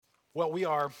Well, we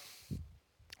are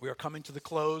coming to the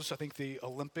close. I think the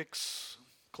Olympics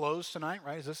close tonight,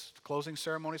 right? Is this closing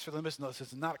ceremonies for the Olympics? No, this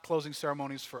is not closing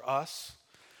ceremonies for us.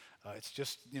 It's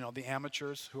just, the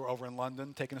amateurs who are over in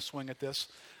London taking a swing at this.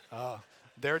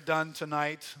 They're done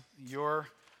tonight. Your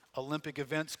Olympic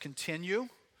events continue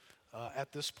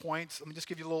at this point. Let me just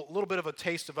give you a little bit of a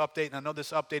taste of update, and I know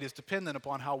this update is dependent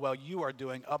upon how well you are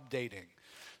doing updating.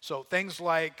 So things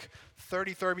like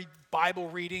 30-30 Bible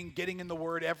reading, getting in the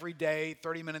Word every day,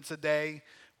 30 minutes a day.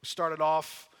 We started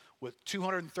off with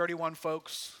 231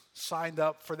 folks signed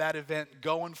up for that event,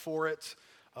 going for it.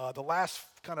 The last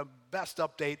kind of best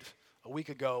update a week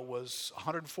ago was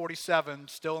 147,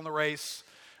 still in the race.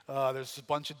 There's a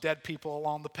bunch of dead people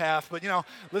along the path. But,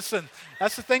 listen,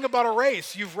 that's the thing about a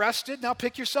race. You've rested, now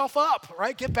pick yourself up,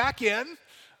 right? Get back in,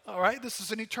 all right? This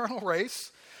is an eternal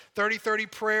race. 30-30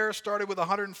 prayer started with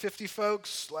 150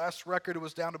 folks. Last record, it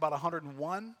was down to about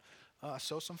 101.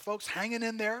 So some folks hanging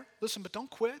in there. Listen, but don't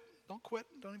quit. Don't quit.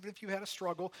 Don't even if you had a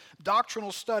struggle.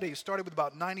 Doctrinal studies started with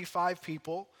about 95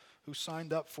 people who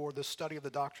signed up for the study of the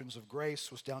doctrines of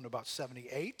grace. Was down to about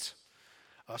 78.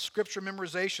 Scripture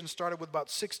memorization started with about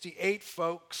 68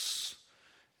 folks,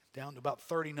 down to about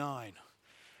 39.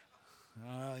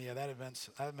 Yeah, that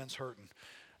event's hurting.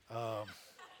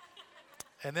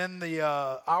 And then the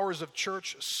hours of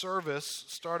church service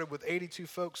started with 82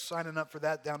 folks signing up for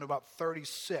that, down to about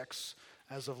 36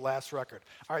 as of last record.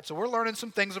 All right, so we're learning some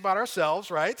things about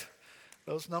ourselves, right?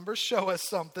 Those numbers show us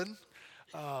something.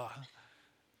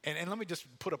 And let me just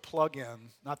put a plug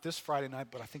in, not this Friday night,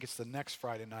 but I think it's the next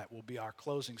Friday night will be our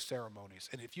closing ceremonies.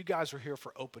 And if you guys are here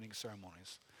for opening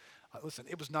ceremonies, listen,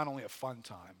 it was not only a fun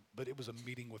time, but it was a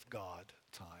meeting with God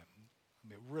time. I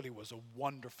mean, it really was a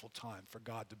wonderful time for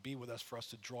God to be with us, for us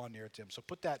to draw near to Him. So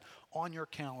put that on your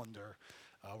calendar.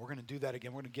 We're going to do that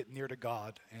again. We're going to get near to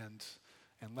God and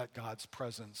let God's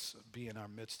presence be in our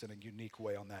midst in a unique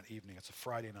way on that evening. It's a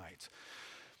Friday night.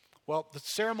 Well, the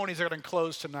ceremonies are going to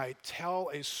close tonight. Tell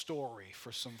a story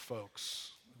for some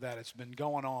folks that it's been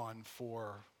going on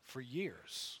for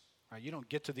years. Right? You don't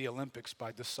get to the Olympics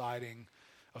by deciding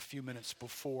a few minutes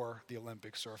before the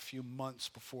Olympics or a few months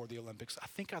before the Olympics. I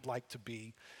think I'd like to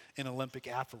be an Olympic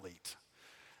athlete.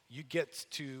 You get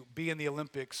to be in the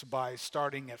Olympics by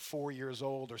starting at 4 years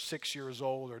old or 6 years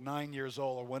old or 9 years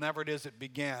old or whenever it is it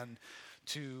began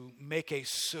to make a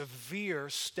severe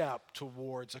step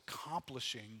towards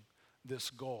accomplishing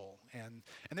this goal. And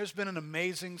there's been an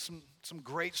amazing, some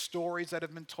great stories that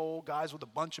have been told, guys with a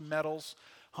bunch of medals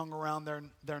hung around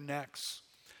their necks.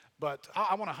 But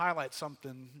I want to highlight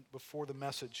something before the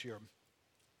message here.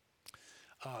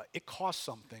 It costs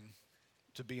something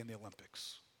to be in the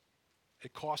Olympics.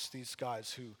 It costs these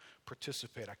guys who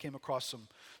participate. I came across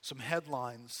some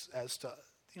headlines as to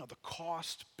the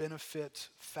cost-benefit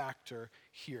factor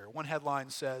here. One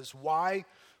headline says, "Why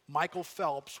Michael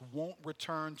Phelps won't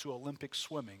return to Olympic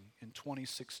swimming in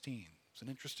 2016." It's an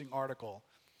interesting article.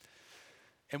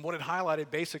 And what it highlighted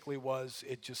basically was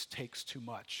it just takes too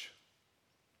much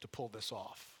to pull this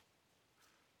off.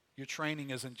 Your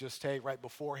training isn't just, hey, right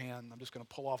beforehand, I'm just going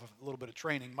to pull off a little bit of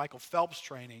training. Michael Phelps'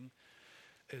 training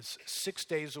is 6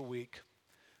 days a week,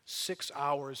 6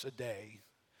 hours a day,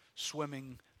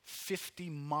 swimming 50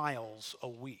 miles a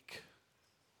week.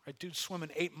 Right, dude's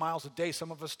swimming 8 miles a day.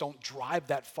 Some of us don't drive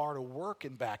that far to work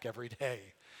and back every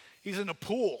day. He's in a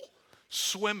pool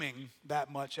swimming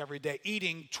that much every day,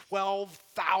 eating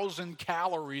 12,000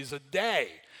 calories a day.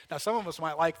 Now, some of us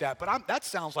might like that, but that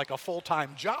sounds like a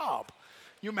full-time job.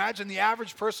 You imagine the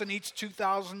average person eats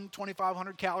 2,000,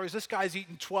 2,500 calories. This guy's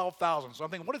eating 12,000. So I'm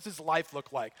thinking, what does his life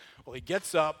look like? Well, he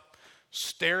gets up,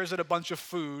 stares at a bunch of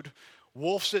food,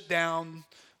 wolfs it down,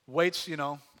 waits,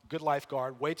 good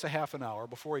lifeguard, waits a half an hour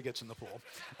before he gets in the pool.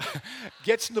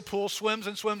 Gets in the pool, swims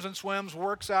and swims and swims,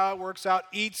 works out,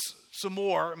 eats some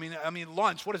more. I mean,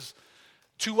 lunch, what is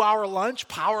 2-hour lunch,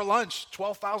 power lunch,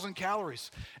 12,000 calories,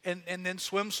 and then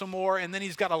swim some more, and then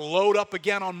he's got to load up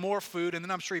again on more food, and then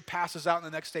I'm sure he passes out, and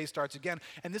the next day starts again,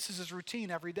 and this is his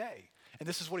routine every day, and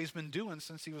this is what he's been doing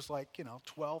since he was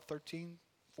 12, 13,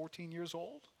 14 years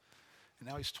old, and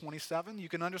now he's 27. You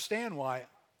can understand why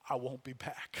I won't be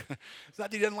back. It's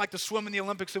not that he doesn't like to swim in the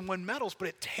Olympics and win medals, but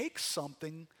it takes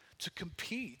something to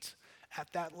compete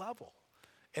at that level,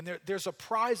 and there's a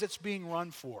prize that's being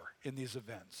run for in these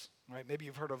events. Right? Maybe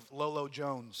you've heard of Lolo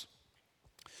Jones.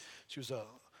 She was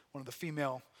one of the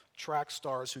female track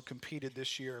stars who competed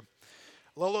this year.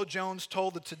 Lolo Jones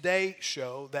told the Today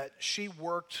Show that she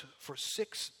worked for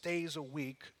 6 days a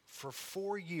week for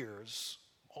 4 years,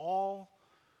 all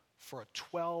for a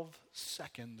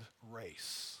 12-second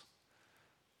race.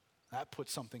 That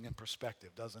puts something in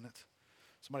perspective, doesn't it?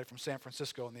 As Somebody from San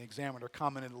Francisco in the Examiner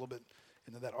commented a little bit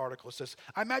into that article. It says,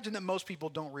 I imagine that most people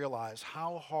don't realize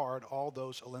how hard all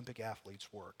those Olympic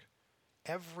athletes work.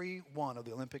 Every one of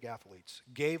the Olympic athletes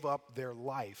gave up their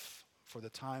life for the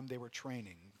time they were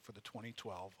training for the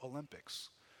 2012 Olympics.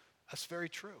 That's very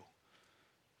true.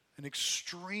 An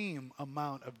extreme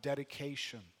amount of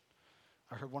dedication.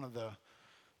 I heard one of the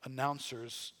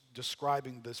announcers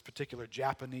describing this particular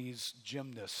Japanese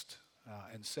gymnast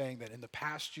and saying that in the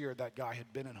past year that guy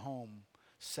had been at home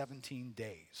 17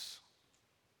 days.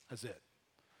 That's it.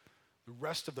 The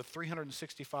rest of the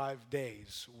 365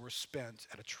 days were spent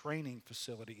at a training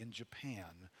facility in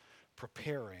Japan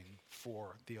preparing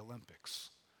for the Olympics.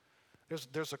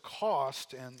 There's a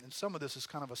cost, and some of this is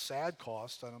kind of a sad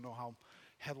cost. I don't know how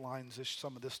headlines-ish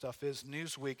some of this stuff is.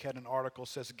 Newsweek had an article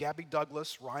that says, Gabby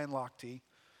Douglas, Ryan Lochte,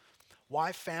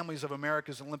 why families of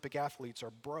America's Olympic athletes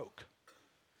are broke.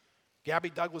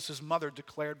 Gabby Douglas's mother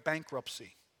declared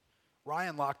bankruptcy.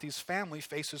 Ryan Lochte's family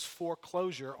faces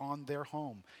foreclosure on their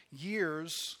home.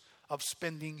 Years of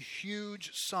spending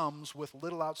huge sums with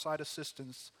little outside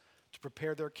assistance to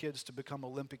prepare their kids to become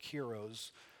Olympic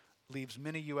heroes leaves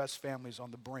many U.S. families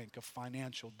on the brink of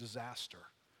financial disaster.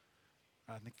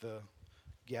 I think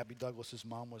Gabby Douglas's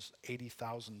mom was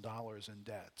 $80,000 in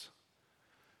debt.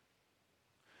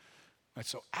 Right,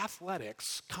 so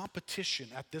athletics, competition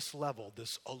at this level,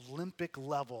 this Olympic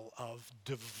level of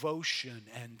devotion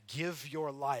and give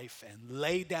your life and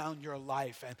lay down your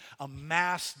life and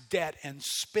amass debt and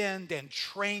spend and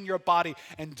train your body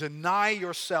and deny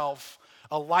yourself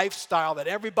a lifestyle that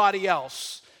everybody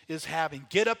else is having.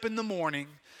 Get up in the morning,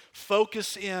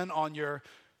 focus in on your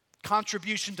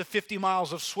contribution to 50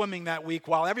 miles of swimming that week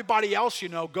while everybody else,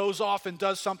 goes off and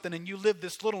does something, and you live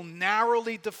this little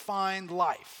narrowly defined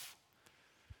life.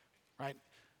 Right?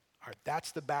 All right,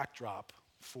 that's the backdrop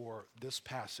for this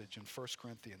passage in 1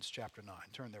 Corinthians chapter 9.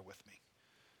 Turn there with me.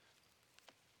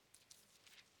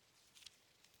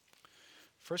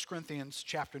 1 Corinthians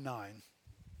chapter 9.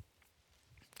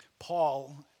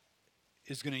 Paul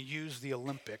is going to use the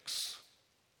Olympics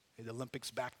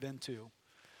back then too.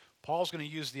 Paul's going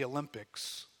to use the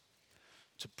Olympics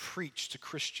to preach to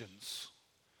Christians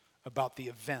about the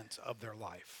event of their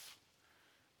life.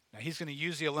 Now, he's going to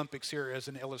use the Olympics here as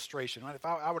an illustration. Right? If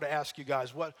I were to ask you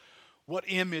guys, what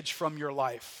image from your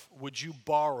life would you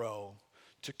borrow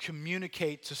to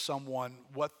communicate to someone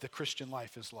what the Christian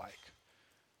life is like?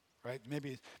 Right?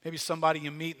 Maybe somebody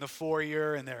you meet in the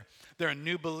foyer and they're a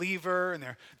new believer and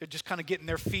they're just kind of getting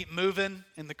their feet moving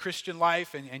in the Christian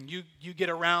life, and you get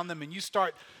around them and you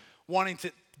start wanting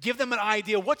to give them an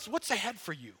idea what's ahead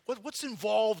for you, what's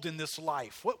involved in this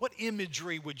life, what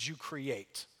imagery would you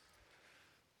create?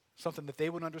 Something that they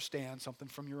would understand, something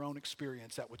from your own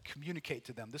experience that would communicate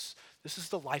to them. This is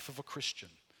the life of a Christian.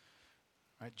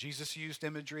 Right? Jesus used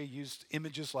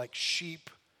images like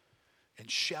sheep and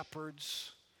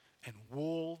shepherds and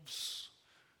wolves,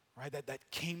 right? That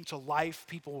came to life.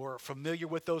 People were familiar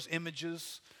with those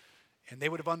images, and they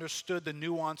would have understood the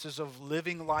nuances of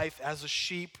living life as a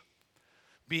sheep,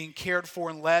 being cared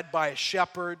for and led by a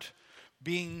shepherd,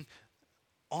 being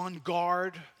on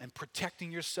guard and protecting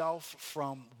yourself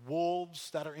from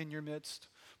wolves that are in your midst.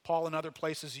 Paul in other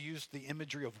places used the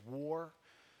imagery of war.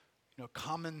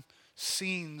 Common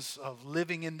scenes of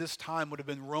living in this time would have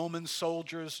been Roman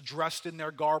soldiers dressed in their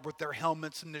garb with their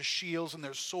helmets and their shields and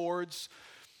their swords,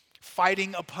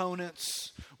 fighting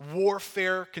opponents,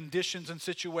 warfare conditions and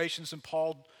situations. And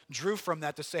Paul drew from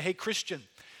that to say, hey, Christian,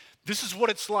 this is what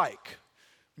it's like.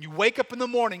 When you wake up in the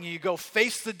morning and you go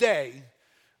face the day,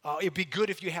 it'd be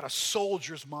good if you had a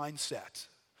soldier's mindset,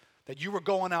 that you were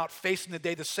going out facing the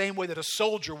day the same way that a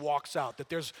soldier walks out, that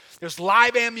there's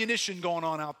live ammunition going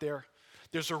on out there.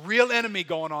 There's a real enemy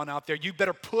going on out there. You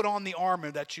better put on the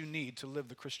armor that you need to live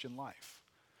the Christian life.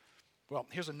 Well,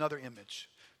 here's another image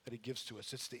that he gives to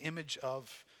us. It's the image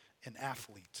of an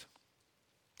athlete.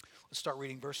 Let's start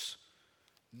reading verse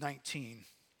 19,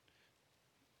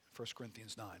 1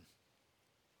 Corinthians 9.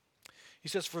 He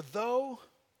says, for though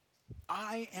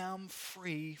I am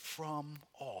free from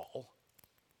all,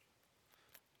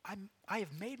 I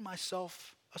have made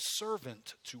myself a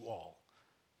servant to all,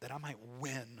 that I might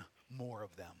win more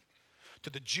of them. To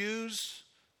the Jews,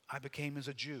 I became as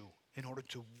a Jew in order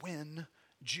to win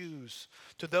Jews.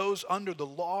 To those under the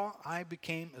law, I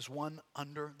became as one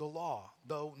under the law,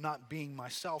 though not being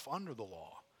myself under the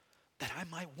law, that I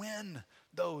might win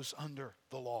those under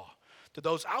the law. To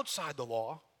those outside the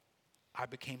law, I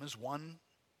became as one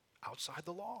outside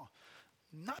the law,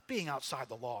 not being outside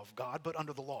the law of God, but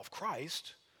under the law of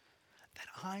Christ, that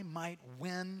I might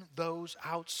win those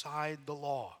outside the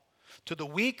law. To the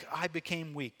weak I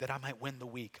became weak, that I might win the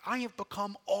weak. I have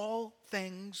become all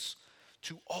things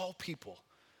to all people,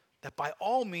 that by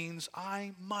all means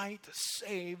I might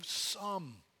save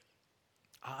some.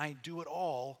 I do it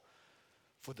all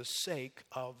for the sake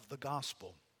of the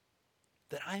gospel,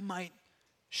 that I might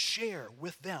share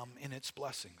with them in its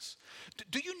blessings.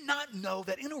 Do you not know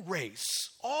that in a race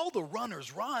all the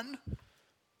runners run,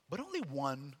 but only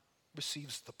one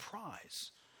receives the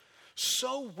prize?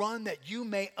 So run that you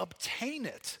may obtain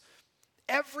it.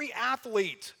 Every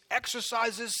athlete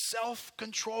exercises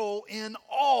self-control in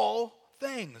all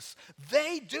things.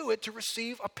 They do it to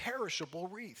receive a perishable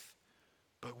wreath,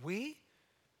 but we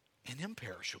an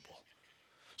imperishable.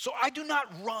 So I do not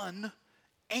run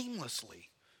aimlessly.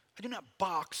 I do not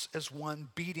box as one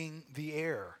beating the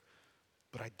air,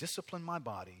 but I discipline my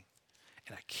body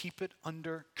and I keep it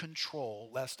under control,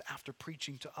 lest after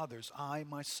preaching to others, I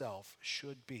myself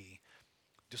should be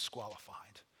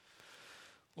disqualified.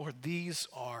 Lord, these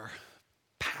are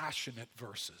passionate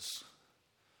verses.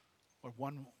 Lord,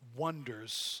 one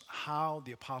wonders how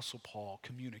the Apostle Paul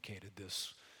communicated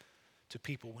this to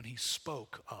people when he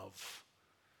spoke of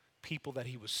people that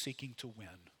he was seeking to win.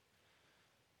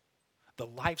 The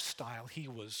lifestyle he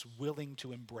was willing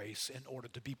to embrace in order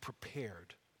to be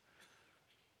prepared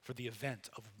for the event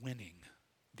of winning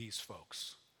these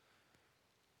folks.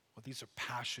 Well, these are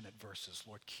passionate verses.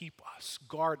 Lord, keep us,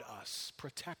 guard us,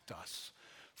 protect us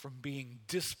from being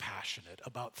dispassionate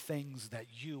about things that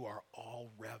you are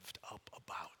all revved up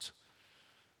about.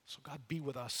 So God, be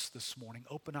with us this morning.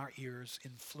 Open our ears,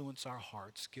 influence our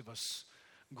hearts. Give us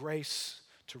grace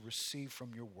to receive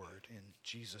from your word. In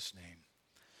Jesus' name,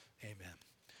 amen.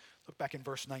 Look back in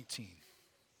verse 19.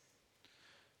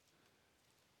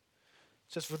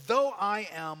 It says, for though I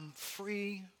am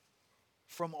free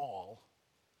from all,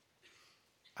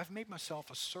 I've made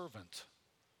myself a servant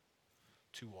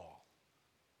to all.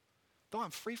 Though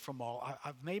I'm free from all,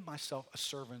 I've made myself a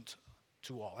servant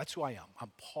to all. That's who I am.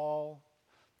 I'm Paul,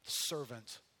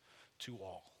 servant to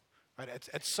all. Right?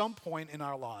 At some point in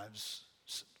our lives,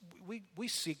 we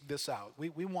seek this out.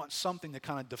 We want something to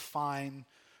kind of define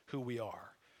who we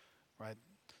are. Right?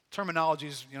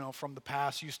 Terminologies, from the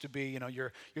past used to be,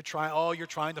 you're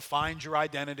trying to find your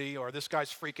identity, or this guy's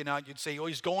freaking out. You'd say,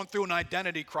 he's going through an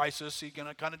identity crisis. He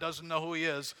kind of doesn't know who he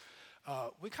is.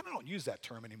 We kind of don't use that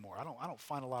term anymore. I don't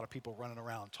find a lot of people running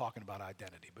around talking about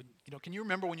identity. But can you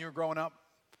remember when you were growing up?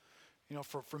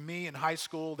 For me in high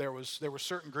school, there were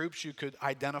certain groups you could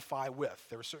identify with.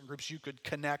 There were certain groups you could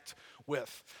connect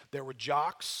with. There were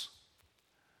jocks.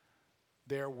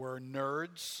 There were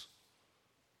nerds.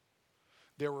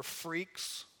 There were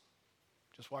freaks.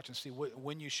 Just watch and see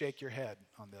when you shake your head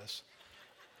on this.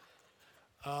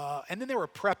 And then there were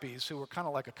preppies who were kind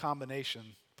of like a combination,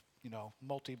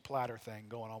 multi-platter thing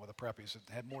going on with the preppies. It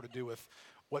had more to do with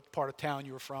what part of town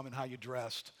you were from and how you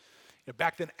dressed.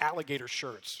 Back then, alligator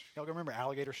shirts. Y'all remember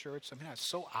alligator shirts? I mean, it's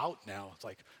so out now. It's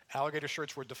like alligator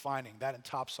shirts were defining that and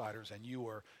topsiders, and you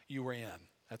were in.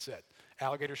 That's it.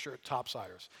 Alligator shirt,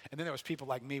 topsiders. And then there was people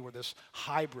like me were this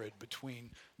hybrid between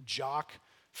jock,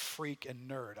 freak, and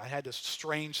nerd. I had this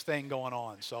strange thing going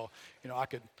on. So, I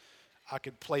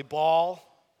could play ball.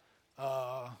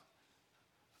 I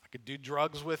could do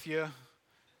drugs with you.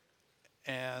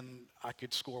 And I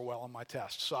could score well on my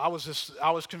test. So I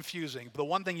was confusing. The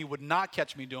one thing you would not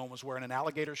catch me doing was wearing an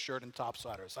alligator shirt and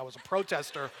topsiders. I was a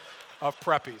protester of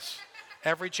preppies.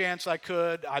 Every chance I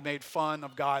could, I made fun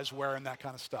of guys wearing that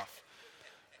kind of stuff.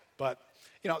 But,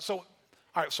 so, all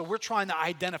right, so we're trying to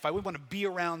identify. We want to be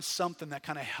around something that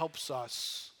kind of helps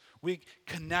us. We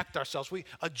connect ourselves. We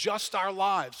adjust our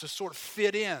lives to sort of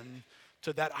fit in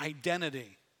to that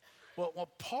identity. Well,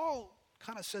 Paul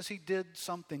kind of says he did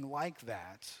something like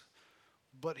that,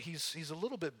 but he's a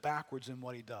little bit backwards in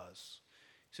what he does.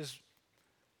 He says,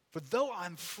 for though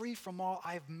I'm free from all,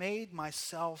 I've made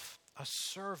myself a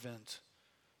servant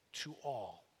to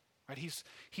all. Right?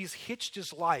 He's hitched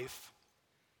his life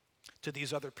to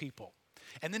these other people.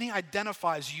 And then he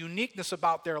identifies uniqueness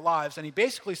about their lives, and he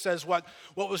basically says what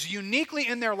was uniquely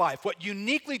in their life, what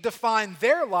uniquely defined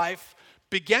their life,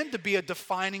 began to be a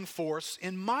defining force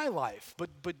in my life. But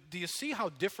do you see how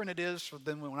different it is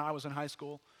than when I was in high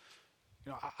school?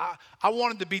 I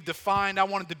wanted to be defined. I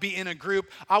wanted to be in a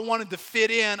group. I wanted to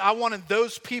fit in. I wanted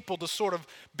those people to sort of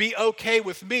be okay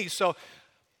with me. So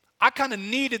I kind of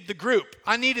needed the group.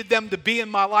 I needed them to be in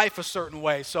my life a certain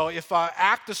way. So if I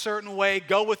act a certain way,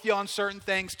 go with you on certain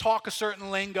things, talk a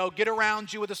certain lingo, get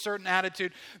around you with a certain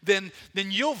attitude, then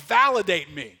you'll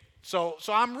validate me. So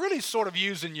I'm really sort of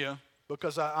using you,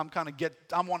 because I'm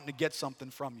wanting to get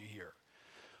something from you here.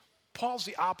 Paul's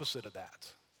the opposite of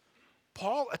that.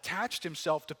 Paul attached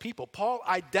himself to people. Paul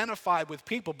identified with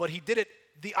people, but he did it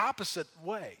the opposite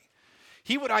way.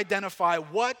 He would identify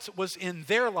what was in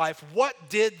their life, what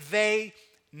did they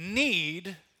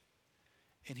need,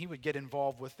 and he would get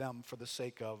involved with them for the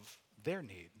sake of their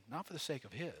need, not for the sake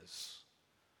of his.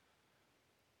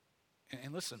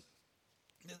 And listen,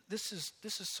 this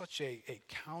is such a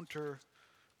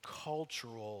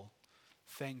counter-cultural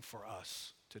thing for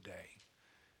us today.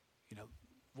 You know,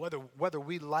 whether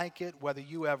we like it, whether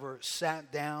you ever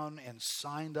sat down and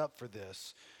signed up for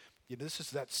this, this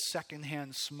is that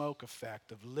secondhand smoke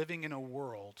effect of living in a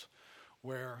world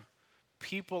where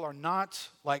people are not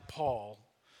like Paul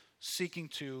seeking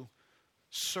to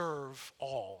serve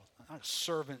all, not a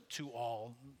servant to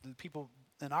all. The people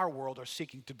in our world are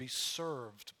seeking to be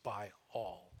served by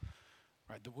all.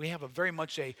 Right? We have a very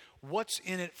much a what's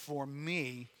in it for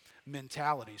me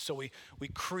mentality. So we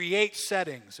create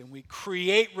settings and we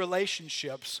create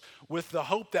relationships with the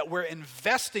hope that we're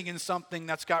investing in something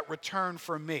that's got return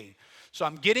for me. So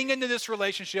I'm getting into this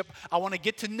relationship. I want to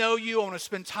get to know you. I want to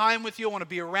spend time with you. I want to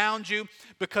be around you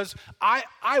because I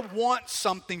want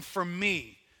something for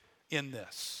me in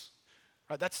this.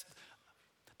 Right? That's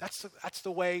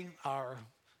the way our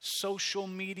social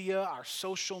media, our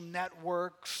social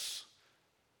networks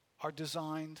are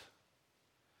designed.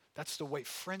 That's the way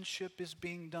friendship is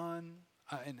being done.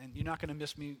 And you're not going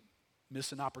to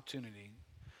miss an opportunity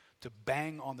to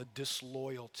bang on the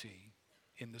disloyalty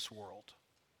in this world.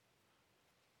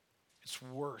 It's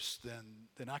worse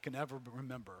than I can ever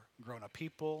remember growing up.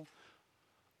 People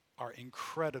are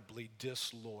incredibly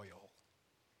disloyal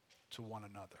to one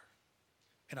another.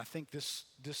 And I think this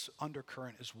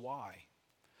undercurrent is why.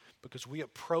 Because we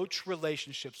approach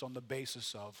relationships on the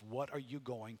basis of, what are you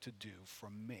going to do for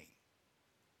me?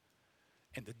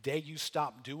 And the day you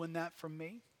stop doing that for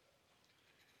me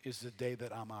is the day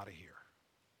that I'm out of here.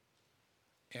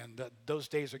 And those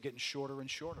days are getting shorter and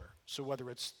shorter. So whether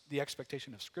it's the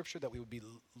expectation of Scripture that we would be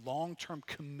long-term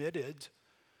committed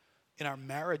in our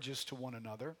marriages to one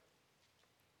another,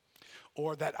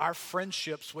 or that our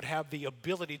friendships would have the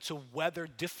ability to weather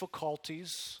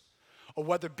difficulties, or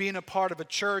whether being a part of a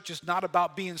church is not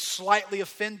about being slightly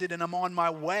offended and I'm on my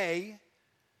way.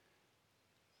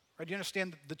 Right? You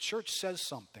understand the church says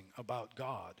something about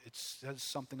God. It says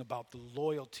something about the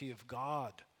loyalty of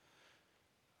God.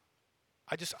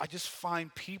 I just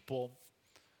find people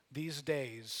these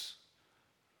days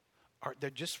they're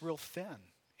just real thin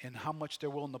in how much they're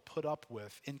willing to put up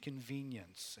with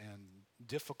inconvenience and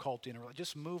difficulty in a relationship.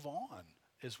 Just move on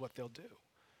is what they'll do.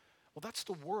 Well, that's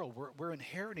the world. We're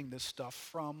inheriting this stuff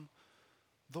from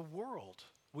the world.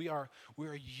 We are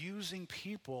using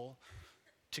people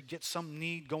to get some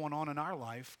need going on in our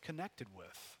life connected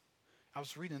with. I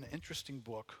was reading an interesting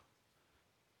book.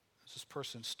 This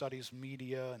person studies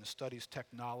media and studies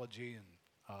technology and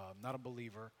not a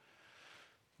believer.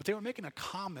 But they were making a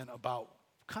comment about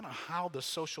kind of how the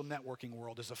social networking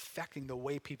world is affecting the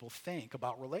way people think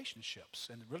about relationships.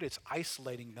 And really it's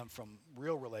isolating them from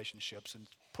real relationships and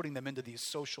putting them into these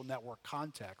social network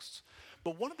contexts.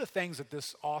 But one of the things that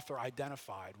this author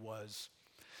identified was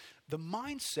the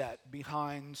mindset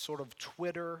behind sort of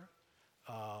Twitter,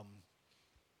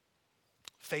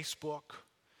 Facebook.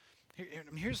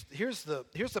 Here's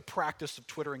the practice of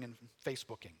Twittering and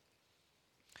Facebooking.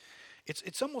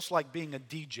 It's almost like being a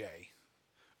DJ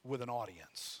with an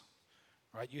audience,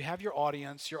 right? You have your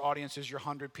audience. Your audience is your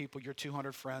 100 people, your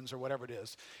 200 friends, or whatever it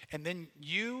is. And then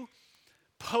you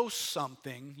post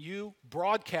something, you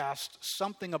broadcast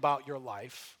something about your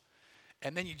life,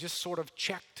 and then you just sort of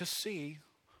check to see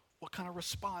what kind of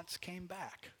response came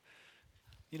back.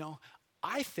 You know,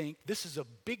 I think this is a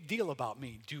big deal about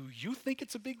me. Do you think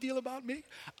it's a big deal about me?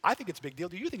 I think it's a big deal.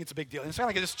 Do you think it's a big deal? And it's kind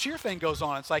of like this cheer thing goes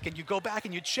on. It's like, and you go back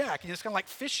and you check, and it's kind of like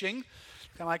fishing.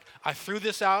 Kind of like, I threw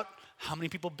this out. How many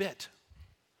people bit?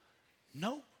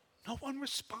 No one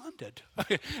responded.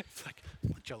 It's like, a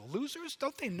bunch of losers.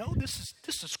 Don't they know this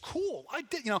is cool? I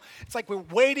did. You know, it's like we're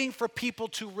waiting for people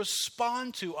to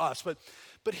respond to us.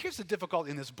 But here's the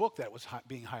difficulty in this book that was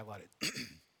being highlighted.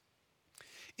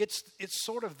 It's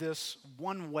sort of this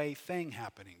one-way thing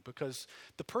happening because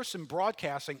the person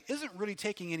broadcasting isn't really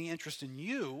taking any interest in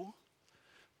you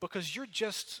because you're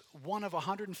just one of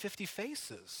 150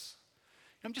 faces.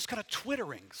 I'm just kind of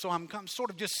twittering. So I'm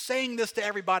sort of just saying this to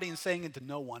everybody and saying it to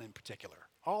no one in particular,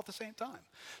 all at the same time.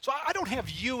 So I don't have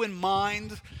you in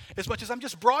mind as much as I'm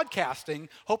just broadcasting,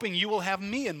 hoping you will have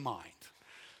me in mind.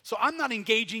 So I'm not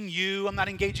engaging you. I'm not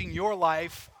engaging your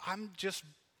life. I'm just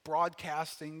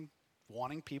broadcasting,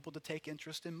 wanting people to take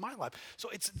interest in my life. So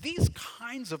it's these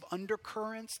kinds of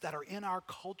undercurrents that are in our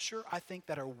culture, I think,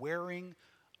 that are wearing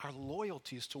our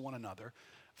loyalties to one another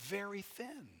very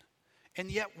thin. And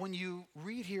yet when you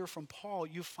read here from Paul,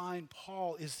 you find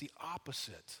Paul is the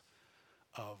opposite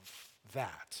of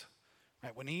that.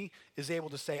 Right? When he is able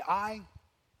to say, I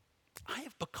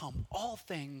have become all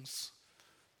things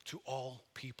to all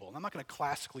people. And I'm not going to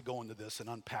classically go into this and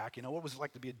unpack, what was it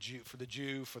like to be a Jew,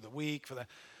 for the weak,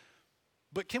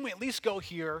 but can we at least go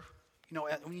here?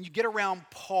 When you get around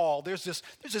Paul, there's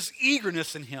this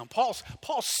eagerness in him. Paul's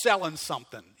selling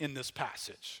something in this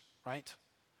passage, right?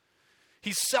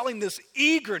 He's selling this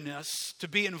eagerness to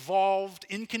be involved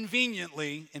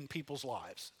inconveniently in people's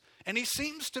lives. And he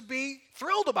seems to be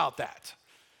thrilled about that.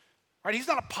 Right? He's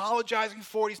not apologizing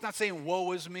for it. He's not saying,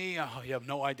 woe is me. Oh, you have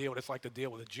no idea what it's like to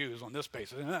deal with the Jews on this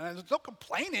basis. There's no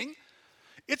complaining.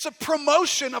 It's a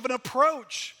promotion of an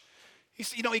approach.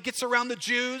 He gets around the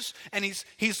Jews and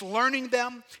he's learning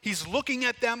them. He's looking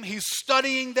at them. He's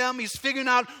studying them. He's figuring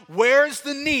out where's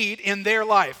the need in their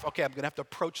life. Okay, I'm going to have to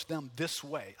approach them this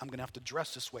way. I'm going to have to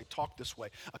dress this way, talk this way,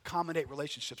 accommodate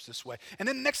relationships this way. And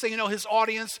then the next thing you know, his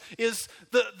audience is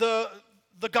the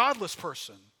godless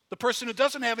person. The person who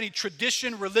doesn't have any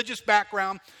tradition, religious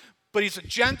background, but he's a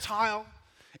Gentile.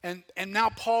 And now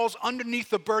Paul's underneath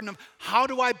the burden of how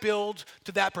do I build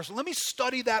to that person? Let me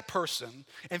study that person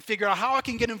and figure out how I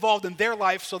can get involved in their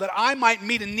life so that I might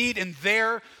meet a need in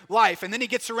their life. And then he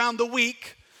gets around the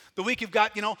weak. The weak, you've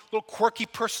got, little quirky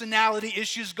personality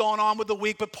issues going on with the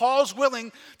weak. But Paul's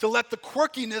willing to let the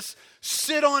quirkiness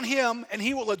sit on him, and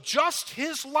he will adjust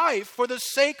his life for the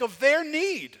sake of their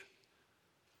need.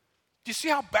 Do you see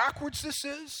how backwards this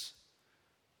is?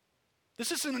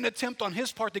 This isn't an attempt on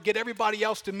his part to get everybody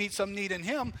else to meet some need in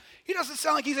him. He doesn't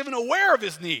sound like he's even aware of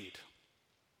his need.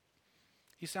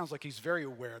 He sounds like he's very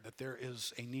aware that there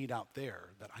is a need out there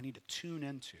that I need to tune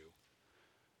into.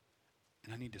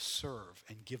 And I need to serve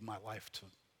and give my life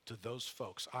to those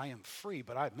folks. I am free,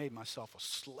 but I've made myself a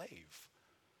slave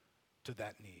to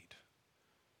that need.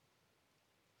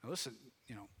 Now listen,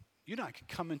 you and I can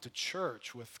come into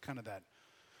church with kind of that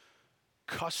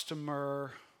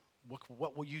customer,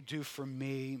 what will you do for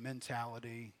me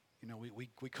mentality.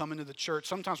 We come into the church.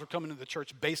 Sometimes we're coming into the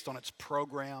church based on its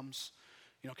programs,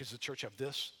 because the church have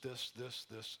this,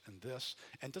 and this.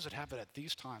 And does it have it at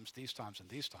these times, and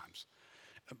these times?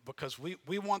 Because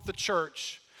we want the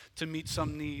church to meet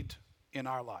some need in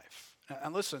our life.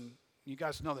 And listen, you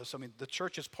guys know this. The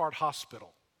church is part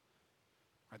hospital.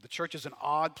 Right? The church is an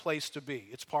odd place to be.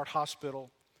 It's part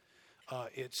hospital.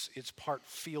 It's part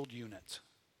field unit.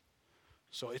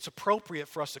 So it's appropriate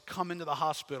for us to come into the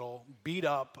hospital beat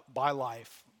up by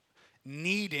life,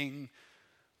 needing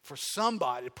for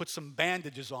somebody to put some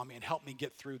bandages on me and help me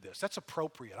get through this. That's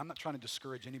appropriate. I'm not trying to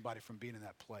discourage anybody from being in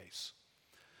that place.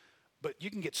 But you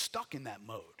can get stuck in that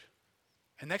mode.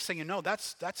 And next thing you know,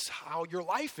 that's how your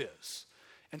life is.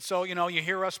 And so, you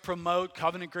hear us promote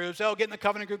covenant groups. Oh, get in the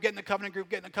covenant group, get in the covenant group,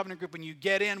 get in the covenant group. And you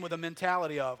get in with a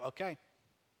mentality of, okay,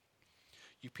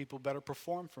 you people better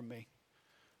perform for me.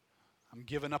 I'm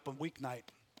giving up a weeknight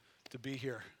to be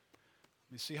here.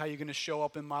 Let me see how you're going to show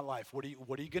up in my life. What are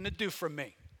you going to do for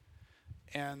me?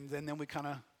 And then we kind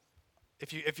of,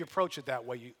 if you approach it that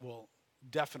way, you will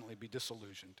definitely be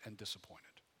disillusioned and disappointed.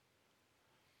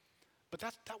 But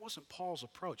that wasn't Paul's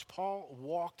approach. Paul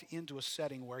walked into a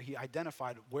setting where he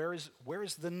identified where is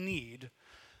the need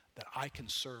that I can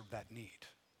serve that need.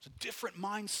 It's a different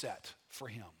mindset for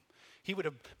him. He would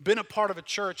have been a part of a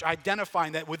church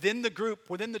identifying that within the group,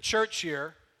 within the church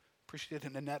here,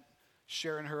 appreciated Annette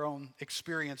sharing her own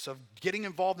experience of getting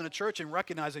involved in a church and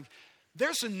recognizing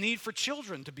there's a need for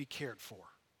children to be cared for.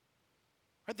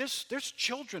 Right? There's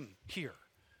children here.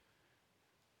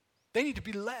 They need to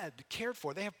be led, cared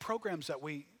for. They have programs that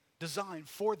we design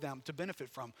for them to benefit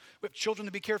from. We have children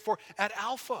to be cared for at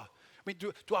Alpha.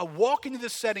 Do I walk into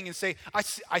this setting and say,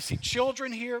 I see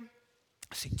children here,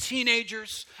 I see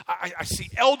teenagers, I see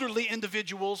elderly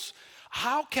individuals.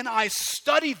 How can I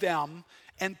study them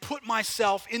and put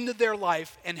myself into their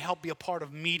life and help be a part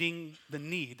of meeting the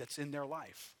need that's in their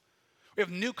life? We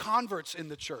have new converts in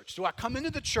the church. Do I come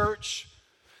into the church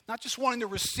not just wanting to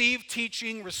receive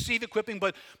teaching, receive equipping,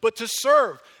 but to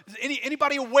serve? Is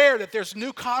anybody aware that there's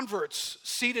new converts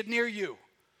seated near you?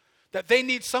 That they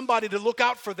need somebody to look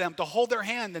out for them, to hold their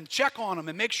hand and check on them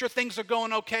and make sure things are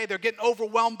going okay. They're getting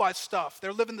overwhelmed by stuff.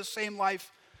 They're living the same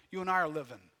life you and I are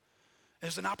living.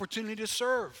 There's an opportunity to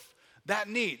serve that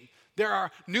need. There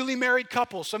are newly married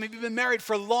couples. Some of you have been married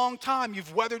for a long time.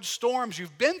 You've weathered storms.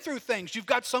 You've been through things. You've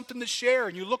got something to share,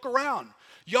 and you look around.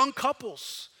 Young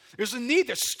couples, there's a need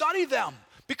there. Study them.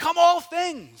 Become all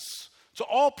things to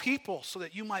all people so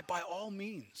that you might by all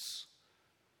means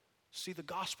see the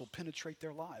gospel penetrate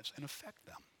their lives and affect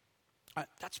them.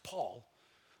 That's Paul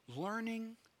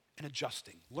learning and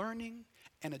adjusting. Learning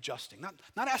and adjusting.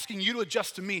 Not asking you to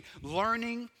adjust to me,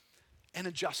 learning and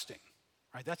adjusting.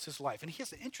 Right? That's his life. And he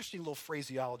has an interesting little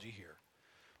phraseology here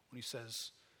when he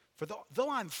says, "For though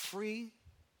I'm free,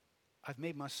 I've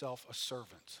made myself a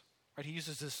servant." Right? He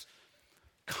uses this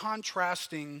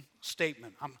contrasting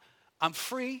statement. I'm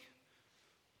free,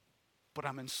 but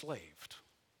I'm enslaved.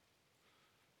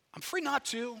 I'm free not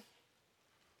to,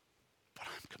 but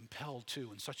I'm compelled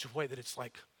to in such a way that it's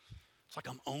like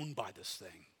I'm owned by this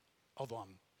thing, although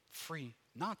I'm free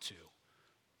not to.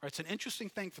 Right? It's an interesting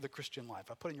thing for the Christian life.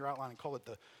 I put in your outline and call it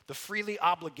the freely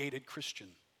obligated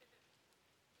Christian.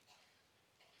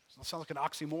 It sounds like an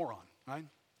oxymoron, right?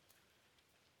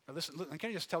 Now listen,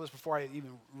 can I just tell this before I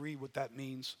even read what that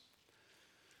means?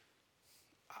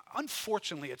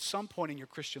 Unfortunately, at some point in your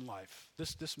Christian life,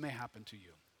 this may happen to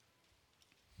you.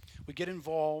 We get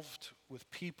involved with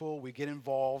people, we get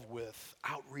involved with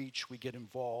outreach, we get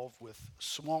involved with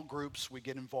small groups, we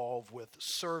get involved with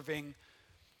serving,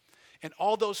 and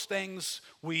all those things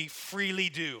we freely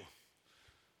do.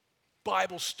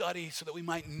 Bible study so that we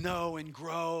might know and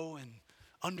grow and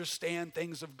understand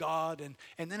things of God.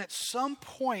 And then at some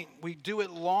point we do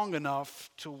it long enough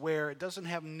to where it doesn't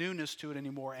have newness to it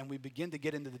anymore, and we begin to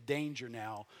get into the danger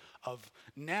now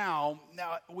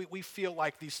we feel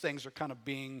like these things are kind of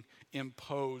being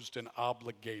imposed and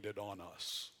obligated on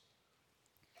us.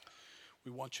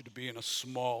 We want you to be in a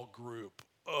small group.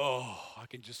 Oh, I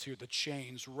can just hear the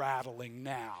chains rattling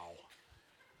now.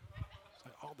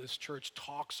 All this church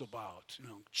talks about,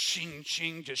 ching,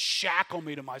 ching, just shackle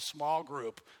me to my small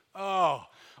group. Oh,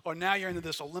 or now you're into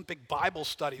this Olympic Bible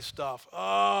study stuff.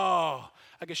 Oh,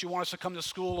 I guess you want us to come to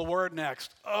School of Word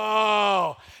next.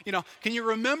 Oh, can you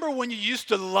remember when you used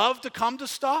to love to come to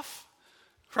stuff?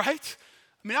 Right?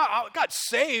 I mean, I got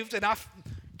saved and I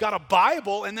got a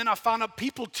Bible, and then I found out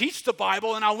people teach the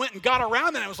Bible, and I went and got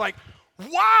around it, and I was like,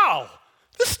 wow,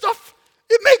 this stuff,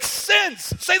 it makes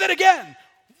sense. Say that again.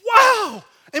 Wow.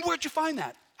 And where'd you find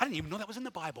that? I didn't even know that was in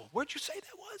the Bible. Where'd you say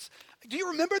that was? Do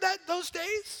you remember those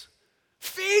days?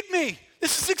 Feed me.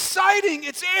 This is exciting.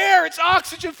 It's air. It's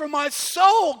oxygen for my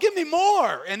soul. Give me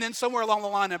more. And then somewhere along the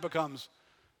line it becomes,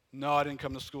 no, I didn't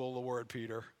come to School of the Word,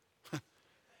 Peter.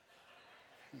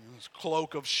 This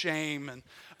cloak of shame. And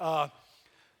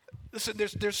listen,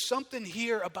 there's something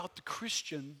here about the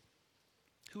Christian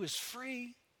who is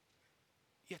free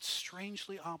yet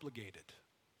strangely obligated.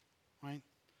 Right?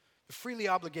 The freely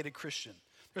obligated Christian.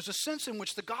 There's a sense in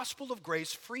which the gospel of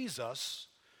grace frees us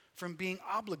from being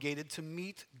obligated to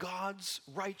meet God's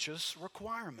righteous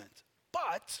requirement.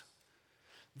 But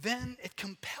then it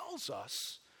compels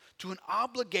us to an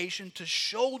obligation to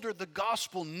shoulder the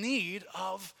gospel need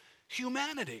of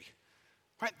humanity.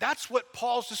 Right? That's what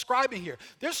Paul's describing here.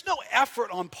 There's no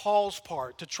effort on Paul's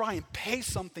part to try and pay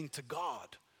something to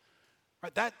God.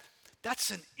 Right?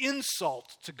 That's an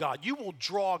insult to God. You will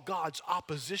draw God's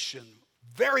opposition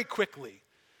very quickly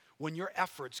when your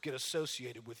efforts get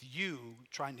associated with you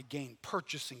trying to gain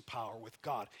purchasing power with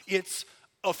God. It's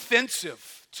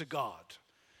offensive to God.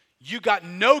 You got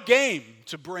no game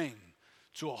to bring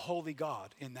to a holy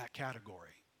God in that category.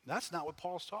 That's not what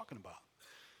Paul's talking about.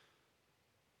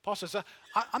 Paul says,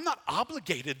 I'm not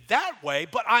obligated that way,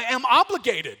 but I am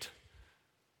obligated.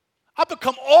 I've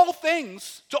become all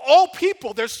things to all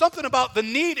people. There's something about the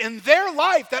need in their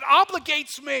life that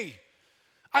obligates me.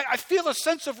 I feel a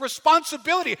sense of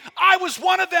responsibility. I was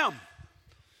one of them.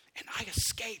 And I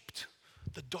escaped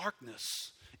the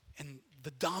darkness and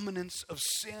the dominance of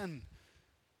sin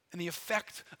and the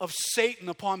effect of Satan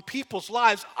upon people's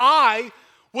lives. I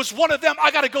was one of them.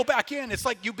 I got to go back in. It's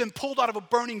like you've been pulled out of a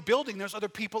burning building. There's other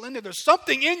people in there. There's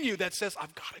something in you that says,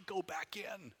 I've got to go back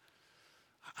in.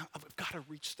 I've got to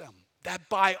reach them. That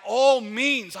by all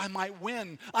means I might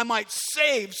win. I might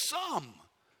save some.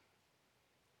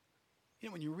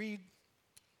 When you read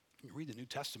the New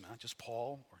Testament, not just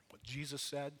Paul or what Jesus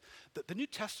said, the New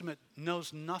Testament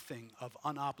knows nothing of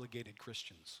unobligated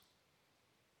Christians.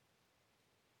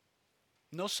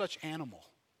 No such animal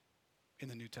in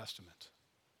the New Testament.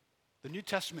 The New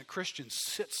Testament Christian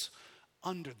sits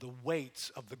under the weight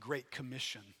of the Great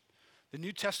Commission. The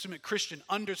New Testament Christian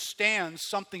understands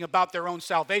something about their own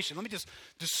salvation. Let me just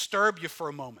disturb you for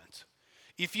a moment.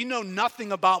 If you know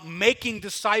nothing about making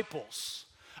disciples,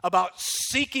 about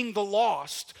seeking the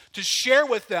lost, to share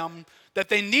with them that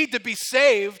they need to be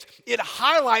saved, it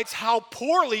highlights how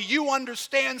poorly you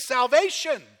understand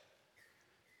salvation.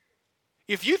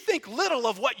 If you think little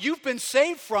of what you've been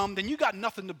saved from, then you got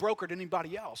nothing to broker to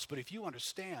anybody else. But if you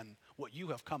understand what you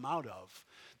have come out of,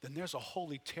 then there's a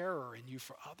holy terror in you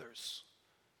for others.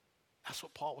 That's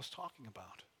what Paul was talking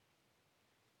about.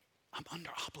 I'm under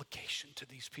obligation to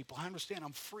these people. I understand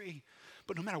I'm free,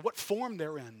 but no matter what form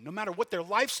they're in, no matter what their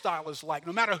lifestyle is like,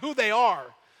 no matter who they are,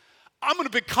 I'm going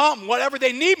to become whatever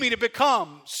they need me to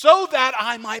become so that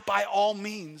I might by all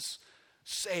means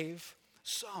save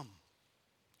some.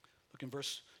 Look in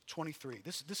verse 23.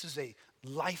 This is a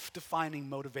life-defining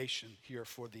motivation here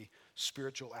for the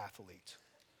spiritual athlete.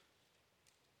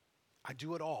 I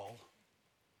do it all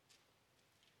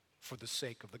for the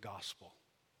sake of the gospel.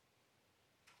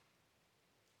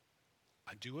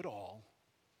 I do it all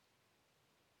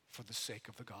for the sake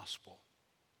of the gospel.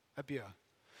 That'd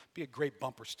be a great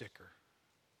bumper sticker,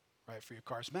 right, for your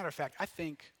car. As a matter of fact, I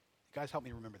think, guys, help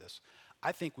me remember this.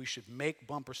 I think we should make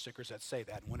bumper stickers that say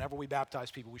that. And whenever we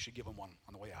baptize people, we should give them one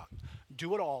on the way out.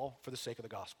 Do it all for the sake of the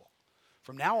gospel.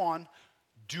 From now on,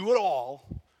 do it all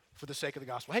for the sake of the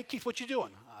gospel. Hey, Keith, what you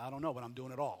doing? I don't know, but I'm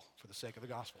doing it all for the sake of the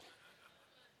gospel.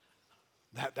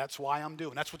 That's why I'm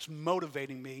doing. That's what's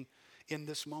motivating me in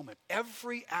this moment.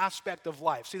 Every aspect of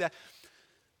life. See,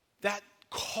 that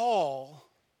call,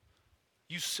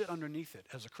 you sit underneath it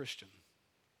as a Christian.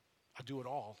 I do it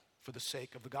all for the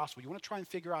sake of the gospel. You want to try and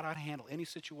figure out how to handle any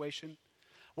situation,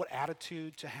 what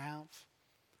attitude to have,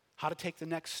 how to take the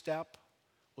next step?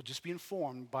 Well, just be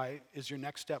informed by, is your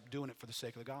next step doing it for the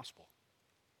sake of the gospel?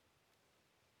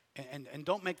 And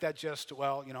don't make that just,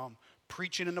 well, I'm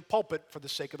preaching in the pulpit for the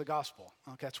sake of the gospel.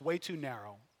 Okay, that's way too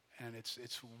narrow, and it's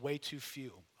way too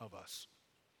few of us.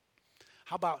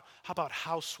 How about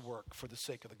housework for the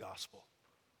sake of the gospel?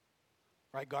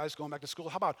 Right, guys, going back to school.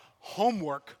 How about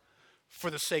homework for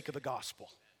the sake of the gospel?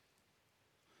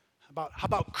 How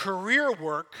about career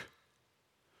work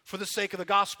for the sake of the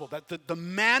gospel? That the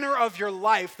manner of your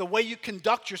life, the way you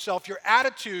conduct yourself, your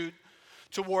attitude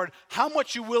toward how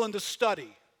much you're willing to study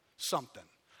something.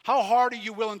 How hard are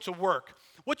you willing to work?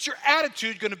 What's your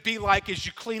attitude going to be like as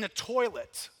you clean a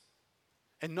toilet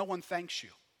and no one thanks you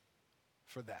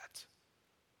for that?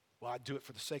 Well, I do it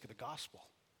for the sake of the gospel.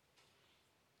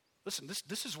 Listen,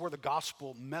 this is where the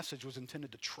gospel message was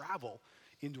intended to travel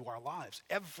into our lives.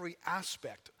 Every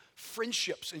aspect,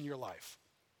 friendships in your life,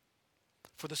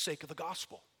 for the sake of the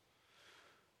gospel.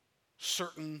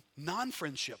 Certain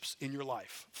non-friendships in your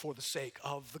life for the sake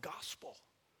of the gospel.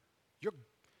 Your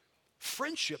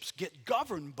friendships get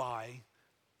governed by,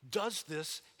 does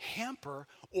this hamper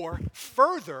or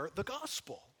further the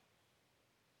gospel?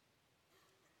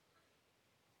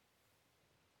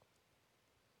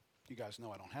 You guys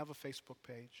know I don't have a Facebook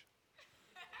page.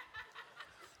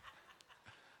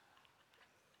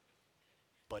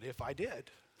 But if I did,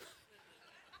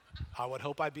 I would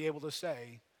hope I'd be able to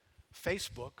say,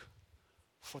 Facebook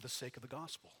for the sake of the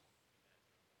gospel.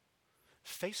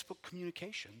 Facebook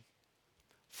communication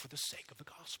for the sake of the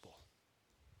gospel.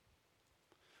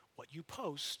 What you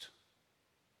post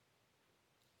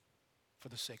for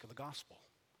the sake of the gospel.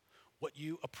 What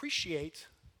you appreciate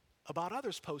about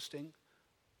others posting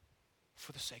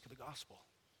for the sake of the gospel.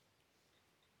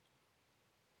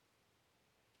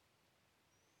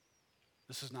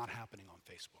 This is not happening on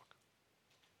Facebook.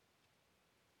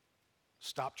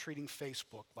 Stop treating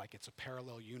Facebook like it's a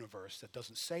parallel universe that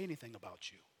doesn't say anything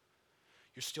about you.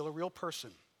 You're still a real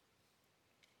person.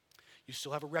 You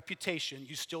still have a reputation.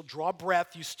 You still draw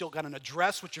breath. You still got an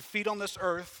address with your feet on this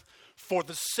earth for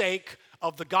the sake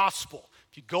of the gospel.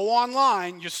 If you go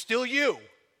online, you're still you.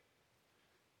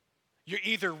 You're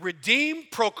either redeemed,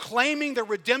 proclaiming the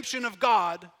redemption of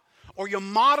God, or you're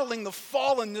modeling the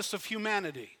fallenness of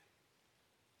humanity.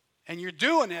 And you're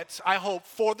doing it, I hope,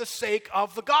 for the sake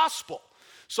of the gospel.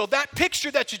 So that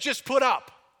picture that you just put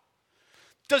up,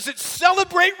 does it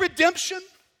celebrate redemption?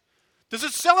 Does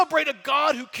it celebrate a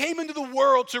God who came into the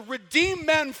world to redeem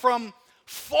men from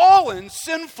fallen,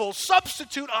 sinful,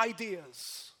 substitute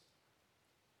ideas?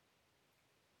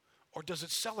 Or does it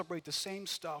celebrate the same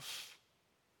stuff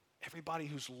everybody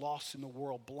who's lost in the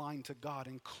world, blind to God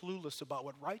and clueless about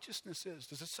what righteousness is?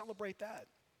 Does it celebrate that?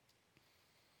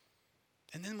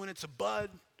 And then when it's a bud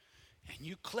and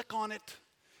you click on it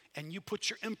and you put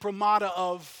your imprimatur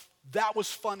of, that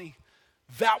was funny,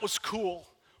 that was cool,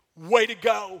 way to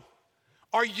go.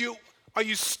 Are you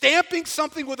stamping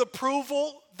something with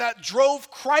approval that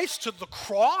drove Christ to the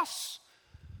cross?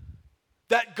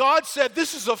 That God said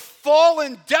this is a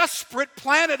fallen, desperate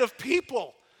planet of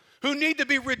people who need to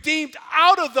be redeemed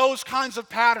out of those kinds of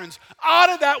patterns, out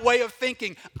of that way of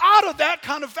thinking, out of that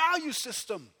kind of value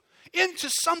system, into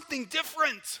something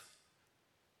different.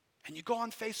 And you go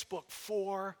on Facebook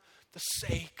for the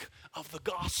sake of the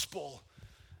gospel.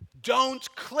 Don't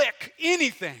click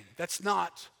anything that's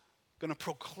not going to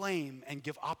proclaim and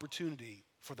give opportunity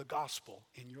for the gospel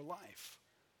in your life.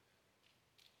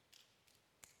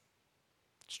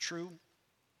 It's true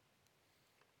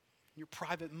In your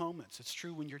private moments. It's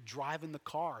true when you're driving the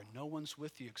car and no one's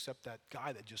with you except that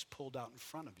guy that just pulled out in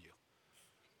front of you.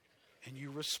 And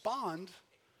you respond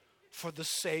for the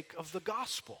sake of the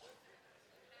gospel.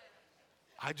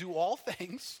 I do all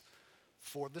things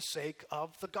for the sake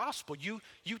of the gospel. You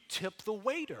tip the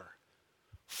waiter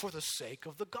for the sake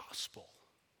of the gospel.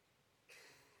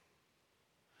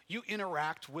 You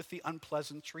interact with the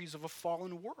unpleasantries of a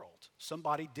fallen world.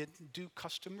 Somebody didn't do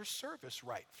customer service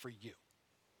right for you.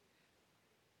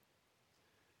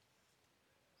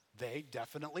 They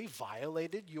definitely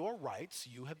violated your rights.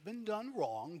 You have been done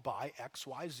wrong by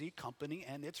XYZ company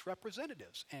and its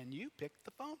representatives. And you picked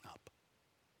the phone up.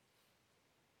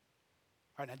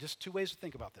 All right, now just two ways to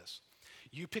think about this.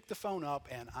 You pick the phone up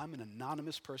and I'm an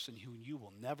anonymous person who you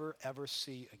will never ever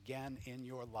see again in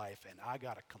your life, and I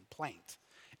got a complaint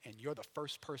and you're the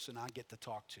first person I get to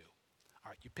talk to. All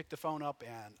right, you pick the phone up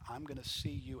and I'm going to see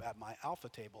you at my alpha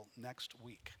table next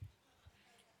week.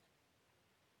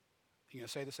 You going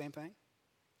to say the same thing?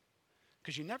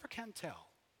 Because you never can tell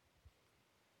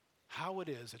how it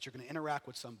is that you're going to interact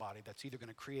with somebody that's either going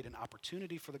to create an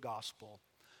opportunity for the gospel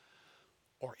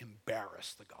or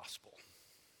embarrass the gospel.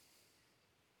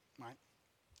 Right?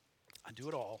 I do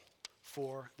it all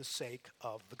for the sake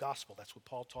of the gospel. That's what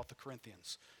Paul taught the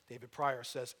Corinthians. David Pryor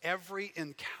says, every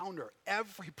encounter,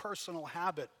 every personal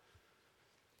habit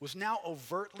was now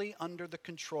overtly under the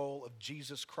control of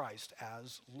Jesus Christ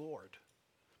as Lord,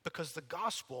 because the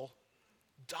gospel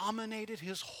dominated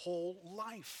his whole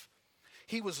life.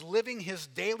 He was living his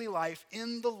daily life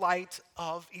in the light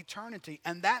of eternity,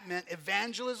 and that meant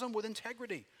evangelism with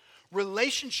integrity,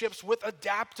 relationships with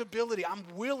adaptability. I'm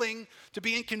willing to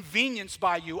be inconvenienced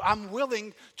by you. I'm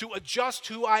willing to adjust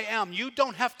who I am. You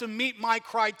don't have to meet my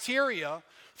criteria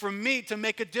for me to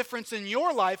make a difference in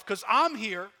your life, because I'm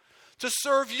here to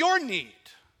serve your need.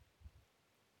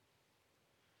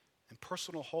 And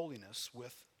personal holiness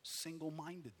with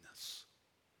single-mindedness.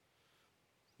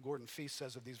 Gordon Fee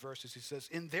says of these verses, he says,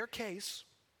 in their case,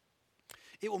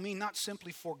 it will mean not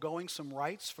simply foregoing some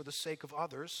rights for the sake of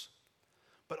others,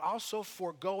 but also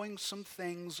foregoing some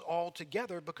things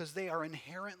altogether because they are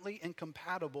inherently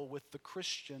incompatible with the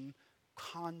Christian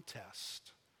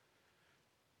contest.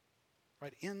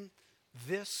 Right? In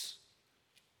this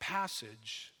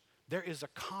passage, there is a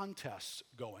contest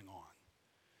going on.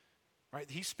 Right?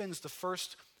 He spends the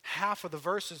first half of the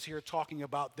verses here talking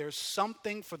about there's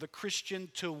something for the Christian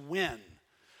to win.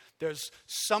 There's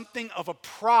something of a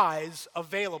prize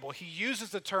available. He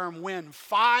uses the term win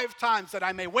 5 times, that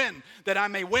I may win, that I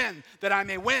may win, that I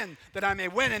may win, that I may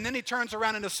win. And then he turns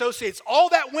around and associates all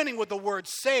that winning with the word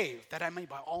save, that I may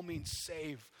by all means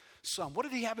save some. What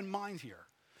did he have in mind here?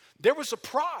 There was a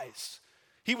prize.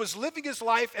 He was living his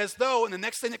life as though, and the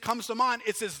next thing that comes to mind,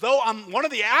 it's as though I'm one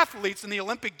of the athletes in the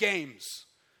Olympic Games.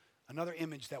 Another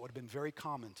image that would have been very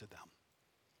common to them.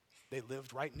 They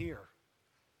lived right near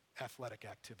athletic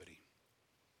activity.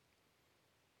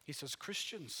 He says,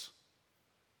 Christians,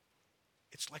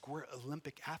 it's like we're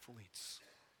Olympic athletes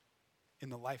in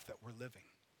the life that we're living.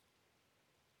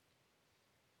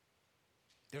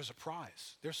 There's a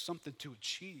prize. There's something to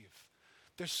achieve.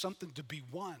 There's something to be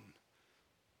won.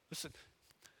 Listen,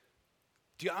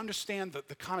 do you understand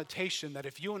the connotation that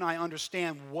if you and I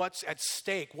understand what's at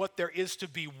stake, what there is to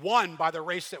be won by the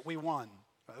race that we're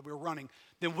running,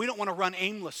 then we don't want to run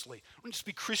aimlessly. We don't just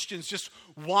be Christians just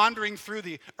wandering through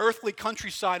the earthly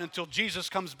countryside until Jesus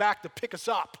comes back to pick us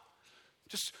up.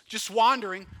 Just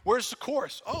wandering. Where's the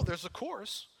course? Oh, there's a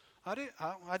course. I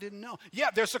didn't know. Yeah,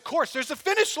 there's a course. There's a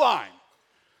finish line.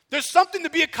 There's something to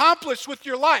be accomplished with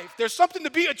your life. There's something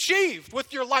to be achieved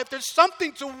with your life. There's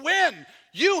something to win.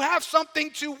 You have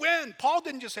something to win. Paul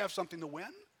didn't just have something to win.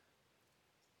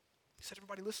 He said,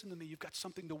 everybody listen to me. You've got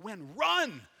something to win.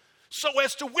 Run so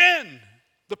as to win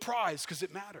the prize, because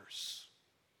it matters.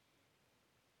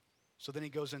 So then he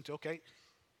goes into, okay,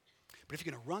 but if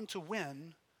you're going to run to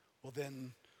win, well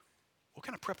then, what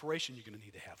kind of preparation you're going to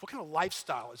need to have? What kind of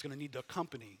lifestyle is going to need to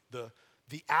accompany the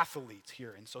athlete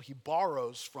here? And so he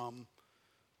borrows from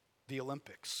the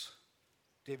Olympics.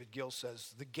 David Gill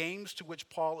says, the games to which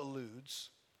Paul alludes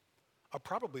are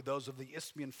probably those of the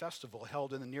Isthmian festival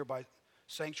held in the nearby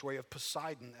sanctuary of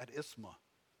Poseidon at Isthma.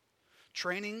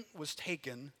 Training was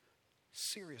taken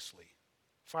seriously.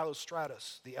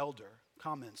 Philostratus, the elder,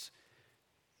 comments,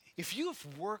 if you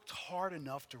have worked hard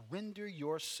enough to render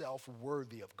yourself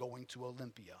worthy of going to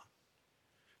Olympia,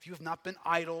 if you have not been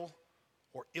idle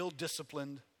or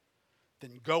ill-disciplined,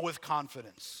 then go with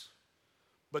confidence.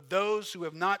 But those who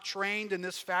have not trained in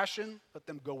this fashion, let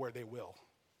them go where they will.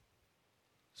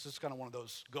 This is kind of one of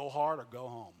those go hard or go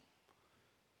home.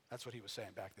 That's what he was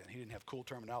saying back then. He didn't have cool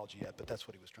terminology yet, but that's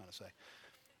what he was trying to say.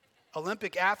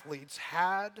 Olympic athletes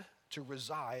had to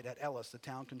reside at Elis, the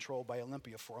town controlled by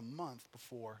Olympia, for a month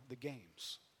before the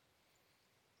games.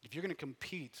 If you're going to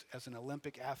compete as an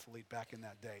Olympic athlete back in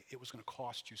that day, it was going to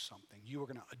cost you something. You were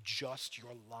going to adjust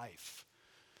your life.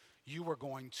 You were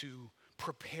going to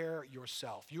prepare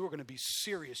yourself. You were going to be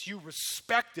serious. You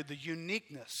respected the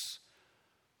uniqueness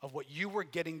of what you were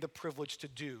getting the privilege to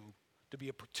do, to be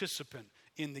a participant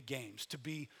in the games, to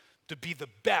be the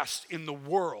best in the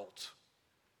world.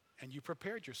 And you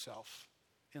prepared yourself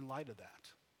in light of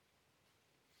that.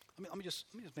 Let me just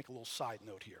make a little side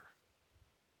note here.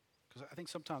 Because I think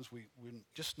sometimes we're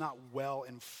just not well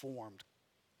informed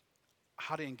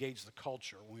how to engage the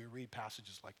culture when we read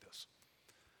passages like this.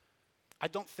 I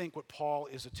don't think what Paul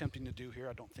is attempting to do here,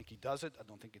 I don't think he does it. I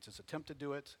don't think it's his attempt to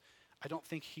do it. I don't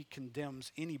think he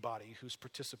condemns anybody who's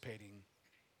participating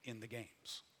in the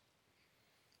games.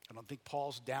 I don't think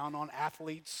Paul's down on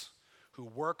athletes who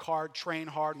work hard, train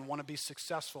hard, and want to be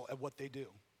successful at what they do.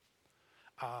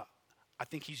 I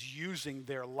think he's using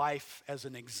their life as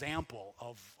an example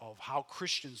of how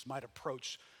Christians might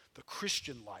approach the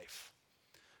Christian life.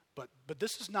 But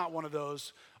this is not one of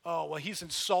those, oh, well, he's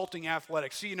insulting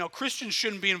athletics. See, Christians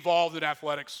shouldn't be involved in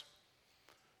athletics.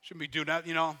 Shouldn't be doing that,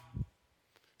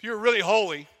 If you were really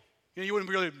holy, you wouldn't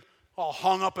be really all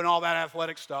hung up in all that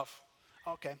athletic stuff.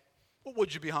 Okay. What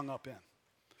would you be hung up in?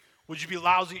 Would you be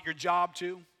lousy at your job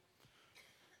too?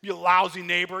 Be a lousy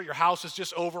neighbor. Your house is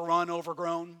just overrun,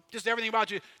 overgrown. Just everything about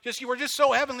you. You were just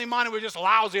so heavenly minded. We're just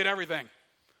lousy at everything.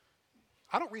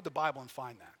 I don't read the Bible and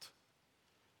find that.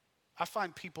 I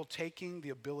find people taking the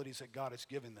abilities that God has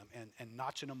given them and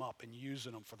notching them up and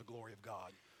using them for the glory of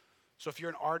God. So if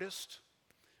you're an artist,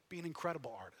 be an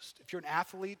incredible artist. If you're an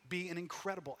athlete, be an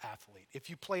incredible athlete. If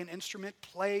you play an instrument,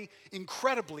 play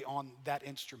incredibly on that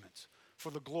instrument for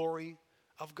the glory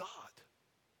of God.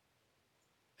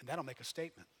 And that'll make a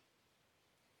statement.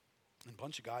 And a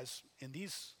bunch of guys in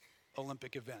these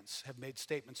Olympic events have made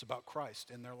statements about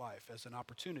Christ in their life as an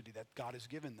opportunity that God has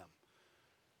given them.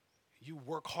 You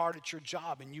work hard at your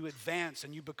job and you advance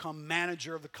and you become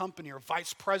manager of the company or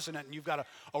vice president, and you've got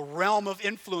a realm of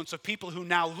influence of people who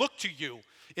now look to you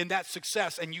in that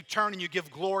success, and you turn and you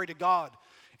give glory to God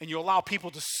and you allow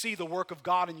people to see the work of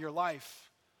God in your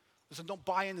life. Listen, don't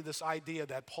buy into this idea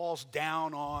that Paul's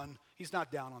down on. He's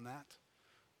not down on that.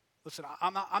 Listen,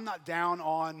 I'm not down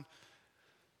on,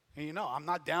 I'm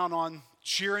not down on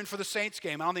cheering for the Saints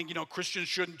game. I don't think, Christians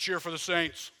shouldn't cheer for the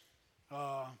Saints.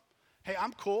 Hey,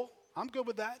 I'm cool. I'm good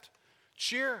with that.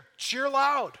 Cheer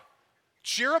loud.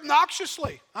 Cheer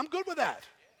obnoxiously. I'm good with that.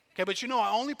 Okay, but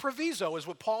our only proviso is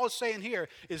what Paul is saying here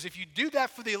is if you do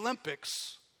that for the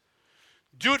Olympics,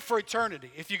 do it for eternity.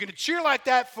 If you're going to cheer like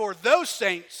that for those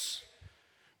saints,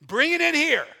 bring it in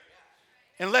here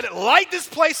and let it light this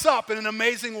place up in an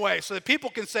amazing way so that people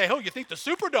can say, oh, you think the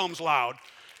Superdome's loud?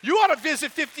 You ought to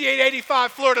visit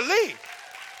 5885 Fleur-de-Lis.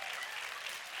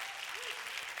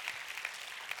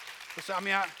 Listen,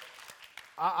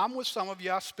 I'm with some of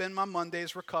you. I spend my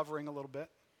Mondays recovering a little bit.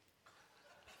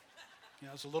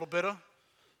 There's a little bit of,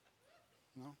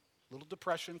 little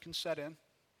depression can set in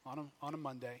on a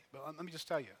Monday. But let me just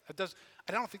tell you,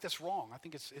 I don't think that's wrong. I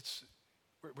think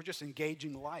we're just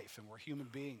engaging life and we're human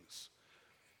beings.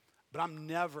 But I'm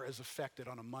never as affected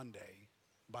on a Monday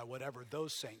by whatever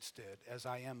those saints did as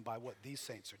I am by what these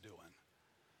saints are doing.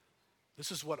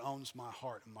 This is what owns my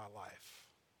heart and my life.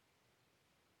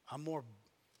 I'm more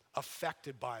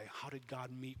affected by how did God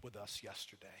meet with us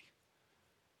yesterday?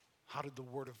 How did the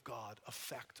Word of God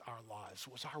affect our lives?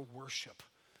 Was our worship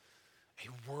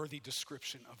a worthy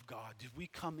description of God? Did we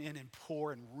come in and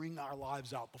pour and wring our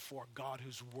lives out before God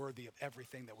who's worthy of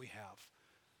everything that we have?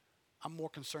 I'm more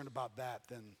concerned about that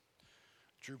than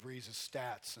Drew Brees'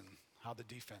 stats and how the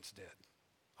defense did.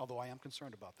 Although I am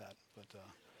concerned about that.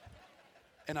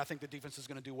 And I think the defense is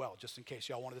going to do well, just in case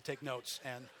y'all wanted to take notes.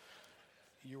 And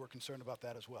you were concerned about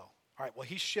that as well. All right, well,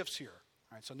 he shifts here.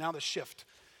 All right, so now the shift.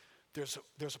 There's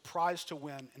a prize to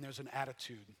win, and there's an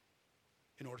attitude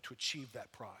in order to achieve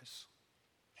that prize.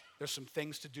 There's some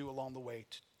things to do along the way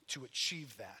to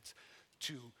achieve that,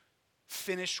 to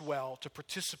finish well, to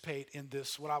participate in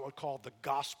this, what I would call the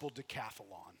gospel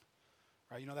decathlon.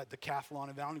 Right? That decathlon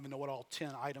event, I don't even know what all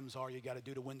 10 items are you got to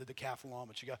do to win the decathlon,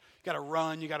 but you got to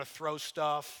run, you got to throw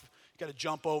stuff, you got to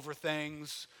jump over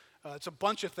things. It's a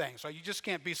bunch of things. Right? You just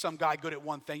can't be some guy good at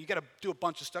one thing. You got to do a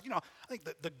bunch of stuff. I think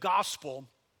the gospel,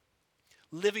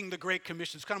 living the Great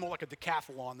Commission, is kind of more like a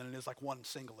decathlon than it is like one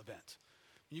single event.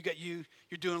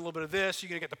 You're doing a little bit of this. You're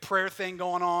going to get the prayer thing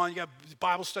going on. You got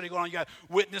Bible study going on. You got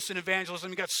witness and evangelism.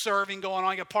 You got serving going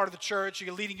on. You got part of the church. You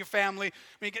got leading your family.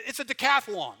 I mean, it's a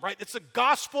decathlon, right? It's a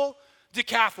gospel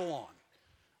decathlon. All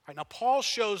right, now Paul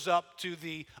shows up to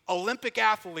the Olympic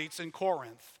athletes in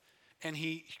Corinth, and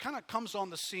he kind of comes on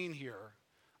the scene here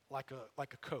like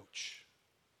a coach.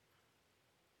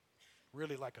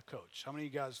 Really like a coach. How many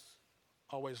of you guys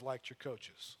always liked your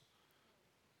coaches?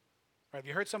 Right, have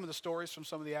you heard some of the stories from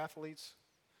some of the athletes?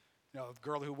 You know, the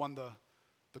girl who won the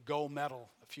gold medal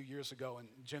a few years ago in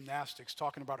gymnastics,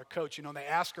 talking about her coach. You know, and they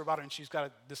ask her about it, and she's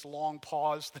got this long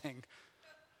pause thing.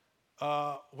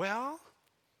 I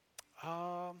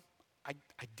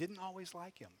didn't always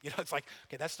like him. You know, it's like,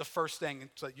 okay, that's the first thing.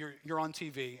 It's like you're on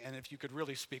TV, and if you could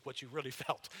really speak what you really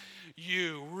felt,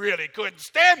 you really couldn't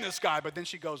stand this guy. But then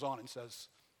she goes on and says,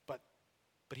 but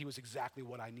he was exactly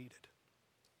what I needed.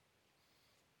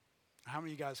 How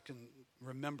many of you guys can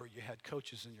remember you had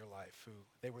coaches in your life who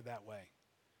they were that way?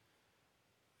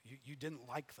 You didn't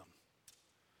like them.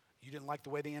 You didn't like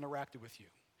the way they interacted with you.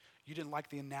 You didn't like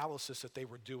the analysis that they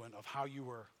were doing of how you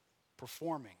were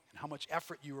performing and how much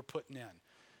effort you were putting in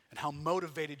and how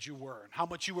motivated you were and how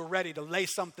much you were ready to lay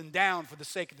something down for the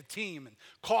sake of the team and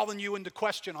calling you into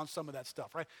question on some of that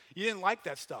stuff, right? You didn't like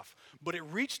that stuff, but it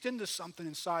reached into something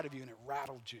inside of you and it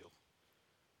rattled you.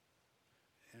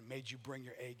 And it made you bring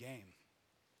your A game.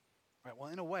 Right? Well,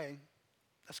 in a way,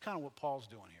 that's kind of what Paul's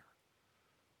doing here.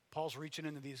 Paul's reaching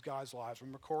into these guys' lives.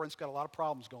 Remember, Corinth's got a lot of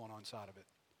problems going on inside of it.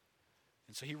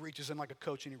 And so he reaches in like a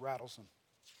coach and he rattles them.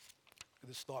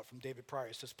 This thought from David Pryor.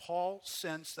 It says, Paul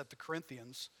sensed that the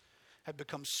Corinthians had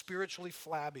become spiritually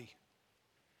flabby.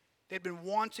 They'd been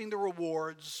wanting the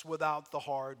rewards without the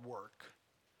hard work.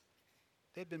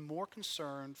 They'd been more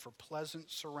concerned for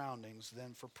pleasant surroundings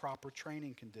than for proper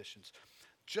training conditions.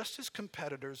 Just as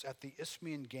competitors at the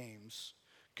Isthmian Games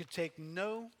could take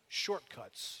no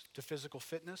shortcuts to physical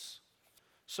fitness,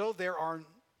 so there are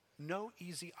no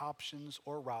easy options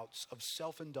or routes of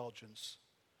self-indulgence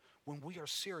when we are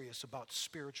serious about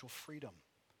spiritual freedom.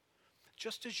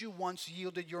 Just as you once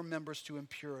yielded your members to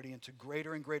impurity and to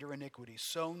greater and greater iniquity,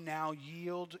 so now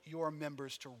yield your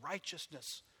members to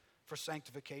righteousness for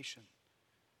sanctification.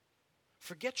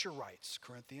 Forget your rights,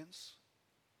 Corinthians.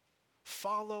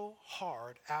 Follow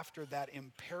hard after that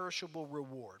imperishable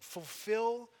reward.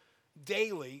 Fulfill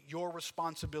daily your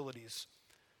responsibilities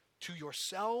to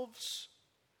yourselves,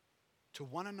 to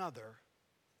one another,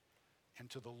 and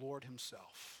to the Lord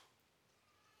himself.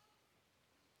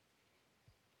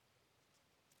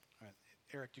 All right,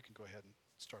 Eric, you can go ahead and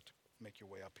start to make your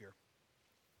way up here.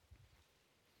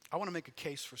 I want to make a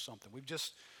case for something. We've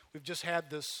just had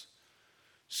this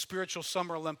spiritual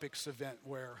Summer Olympics event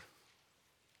where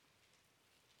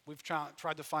we've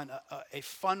tried to find a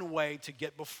fun way to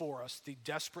get before us the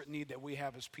desperate need that we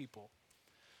have as people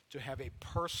to have a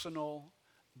personal,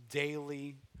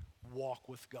 daily walk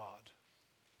with God.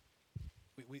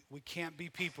 We can't be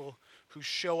people who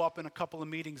show up in a couple of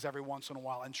meetings every once in a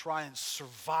while and try and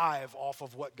survive off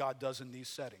of what God does in these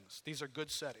settings. These are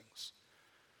good settings.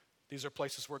 These are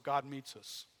places where God meets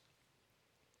us.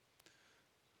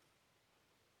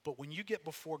 But when you get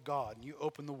before God and you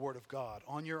open the Word of God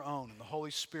on your own and the Holy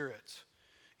Spirit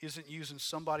isn't using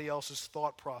somebody else's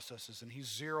thought processes and he's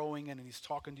zeroing in and he's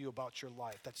talking to you about your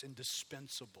life, that's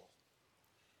indispensable.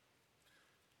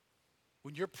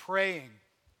 When you're praying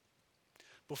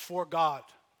before God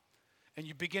and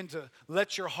you begin to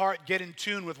let your heart get in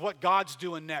tune with what God's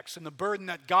doing next and the burden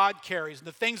that God carries and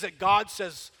the things that God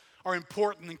says are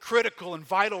important and critical and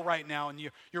vital right now, and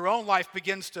your own life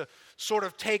begins to sort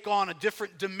of take on a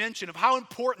different dimension of how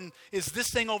important is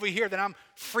this thing over here that I'm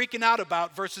freaking out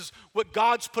about versus what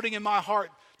God's putting in my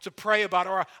heart to pray about.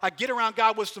 Or I get around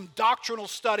God with some doctrinal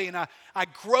study and I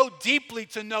grow deeply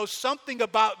to know something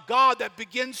about God that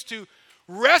begins to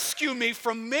rescue me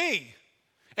from me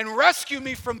and rescue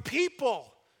me from people.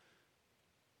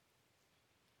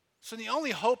 So the only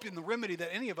hope and the remedy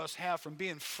that any of us have from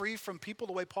being free from people,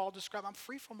 the way Paul described, I'm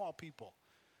free from all people,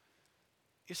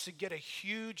 is to get a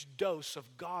huge dose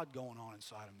of God going on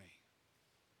inside of me.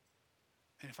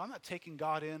 And if I'm not taking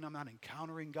God in, I'm not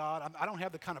encountering God, I don't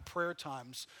have the kind of prayer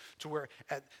times to where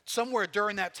somewhere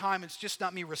during that time, it's just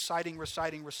not me reciting,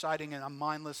 and I'm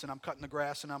mindless, and I'm cutting the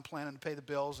grass, and I'm planning to pay the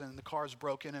bills, and the car's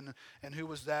broken, and who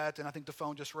was that, and I think the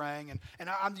phone just rang, and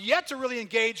I'm yet to really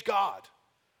engage God.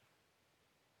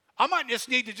 I might just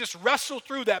need to just wrestle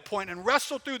through that point and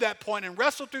wrestle through that point and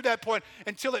wrestle through that point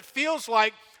until it feels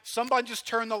like somebody just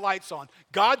turned the lights on.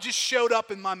 God just showed up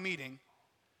in my meeting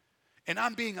and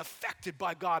I'm being affected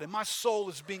by God and my soul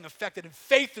is being affected and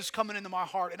faith is coming into my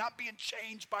heart and I'm being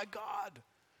changed by God.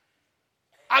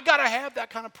 I got to have that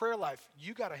kind of prayer life.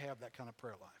 You got to have that kind of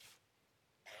prayer life.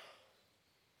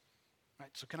 Right?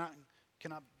 So can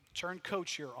I turn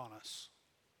coach here on us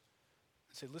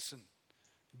and say, listen,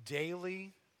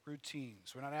 daily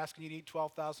routines. We're not asking you to eat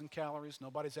 12,000 calories.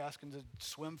 Nobody's asking to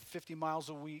swim 50 miles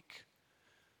a week.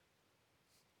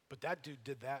 But that dude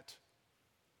did that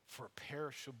for a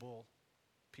perishable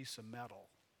piece of metal.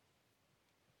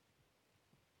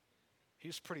 He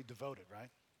was pretty devoted, right?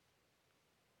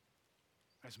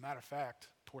 As a matter of fact,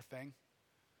 poor thing,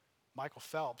 Michael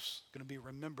Phelps going to be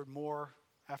remembered more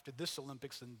after this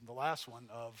Olympics than the last one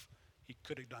of he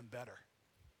could have done better.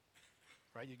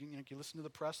 Right? You listen to the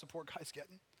press the poor guy's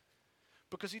getting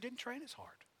because he didn't train as hard.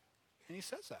 And he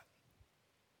says that.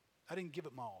 I didn't give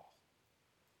it my all.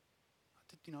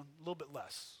 I did, a little bit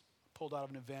less. Pulled out of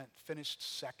an event,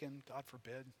 finished second, God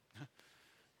forbid.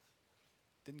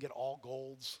 Didn't get all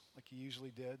golds like he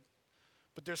usually did.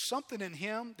 But there's something in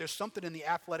him, there's something in the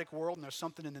athletic world, and there's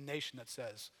something in the nation that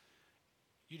says,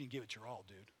 you didn't give it your all,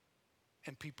 dude.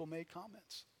 And people made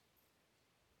comments.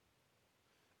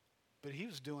 But he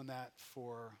was doing that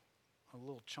for a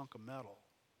little chunk of metal.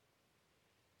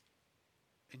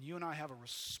 And you and I have a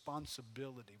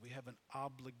responsibility. We have an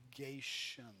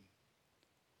obligation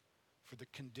for the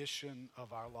condition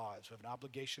of our lives. We have an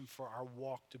obligation for our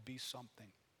walk to be something.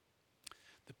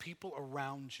 The people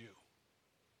around you,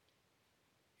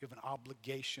 you have an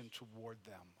obligation toward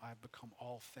them. I have become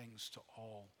all things to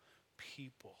all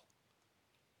people.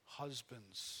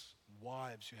 Husbands,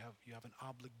 wives, you have an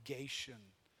obligation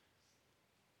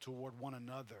toward one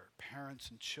another. Parents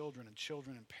and children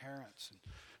and parents and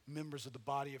members of the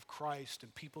body of Christ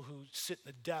and people who sit in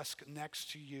the desk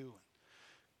next to you.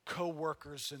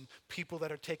 Co-workers and people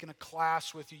that are taking a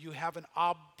class with you. You have an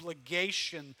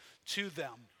obligation to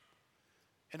them.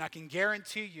 And I can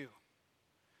guarantee you,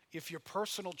 if your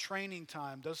personal training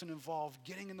time doesn't involve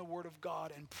getting in the Word of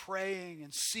God and praying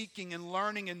and seeking and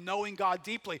learning and knowing God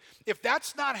deeply, if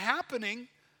that's not happening,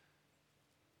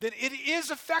 then it is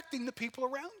affecting the people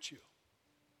around you,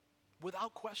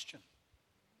 without question.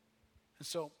 And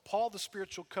so Paul, the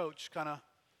spiritual coach, kind of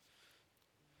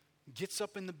gets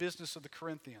up in the business of the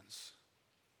Corinthians.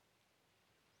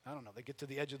 I don't know, they get to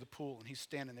the edge of the pool and he's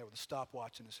standing there with a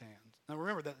stopwatch in his hand. Now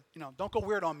remember that, don't go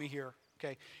weird on me here,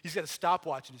 okay? He's got a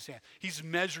stopwatch in his hand. He's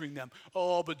measuring them.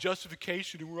 Oh, but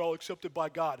justification and we're all accepted by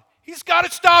God. He's got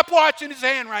a stopwatch in his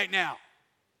hand right now.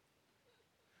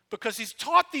 Because he's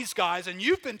taught these guys, and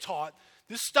you've been taught,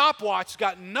 this stopwatch's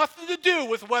got nothing to do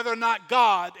with whether or not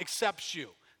God accepts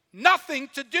you. Nothing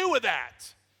to do with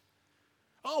that.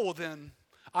 Oh, well then,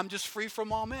 I'm just free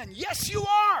from all men. Yes, you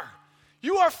are.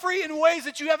 You are free in ways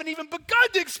that you haven't even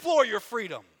begun to explore your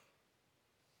freedom.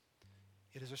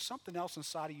 Yet is there something else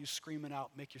inside of you screaming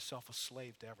out, make yourself a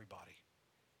slave to everybody?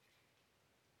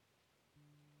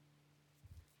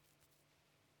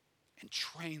 And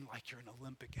train like you're an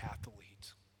Olympic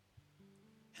athlete.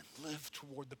 And live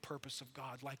toward the purpose of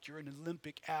God like you're an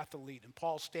Olympic athlete. And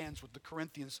Paul stands with the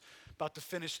Corinthians about to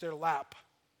finish their lap.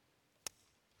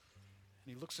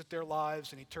 And he looks at their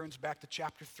lives and he turns back to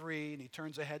chapter 3 and he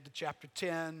turns ahead to chapter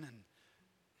 10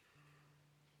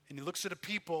 and he looks at a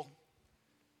people.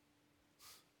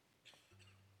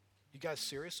 You guys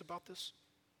serious about this?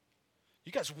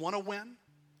 You guys want to win?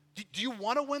 Do you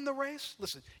want to win the race?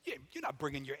 Listen, you're not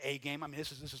bringing your A game. I mean,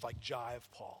 this is like jive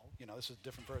Paul. This is a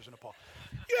different version of Paul.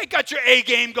 You ain't got your A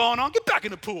game going on. Get back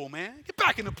in the pool, man. Get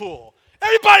back in the pool.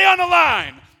 Everybody on the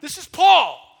line. This is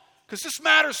Paul because this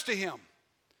matters to him.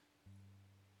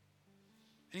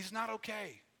 And he's not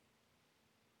okay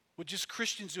with just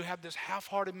Christians who have this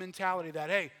half-hearted mentality that,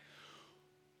 hey,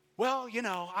 well,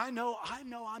 I know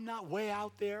I'm not way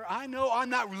out there. I know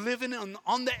I'm not living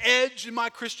on the edge in my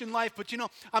Christian life, but,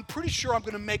 I'm pretty sure I'm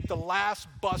going to make the last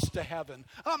bus to heaven.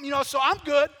 So I'm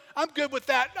good. I'm good with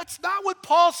that. That's not what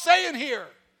Paul's saying here.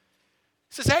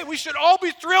 He says, hey, we should all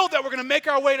be thrilled that we're going to make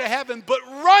our way to heaven, but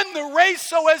run the race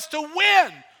so as to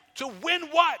win. To win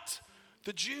what?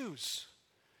 The Jews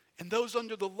and those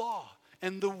under the law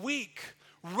and the weak.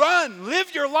 Run,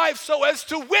 live your life so as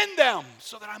to win them,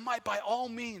 so that I might by all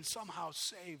means somehow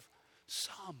save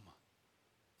some.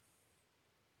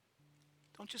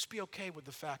 Don't just be okay with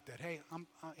the fact that, hey,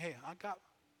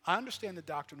 I understand the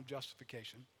doctrine of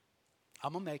justification.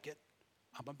 I'm going to make it.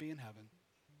 I'm going to be in heaven.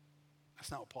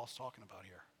 That's not what Paul's talking about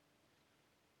here.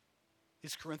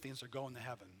 These Corinthians are going to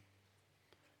heaven,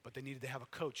 but they needed to have a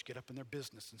coach get up in their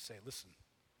business and say, listen,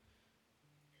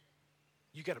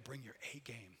 you got to bring your A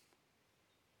game.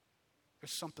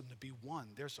 There's something to be won.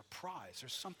 There's a prize.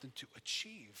 There's something to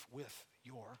achieve with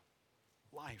your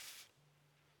life.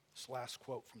 This last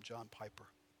quote from John Piper.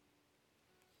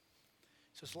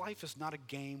 He says, life is not a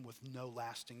game with no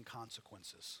lasting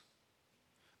consequences.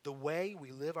 The way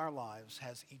we live our lives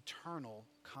has eternal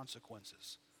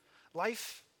consequences.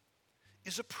 Life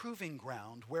is a proving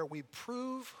ground where we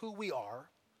prove who we are,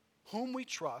 whom we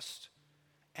trust,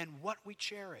 and what we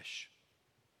cherish.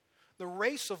 The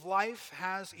race of life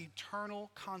has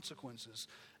eternal consequences,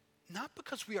 not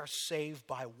because we are saved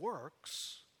by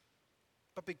works,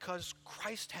 but because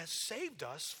Christ has saved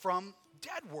us from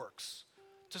dead works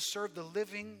to serve the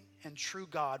living and true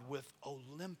God with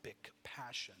Olympic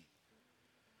passion.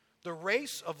 The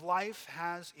race of life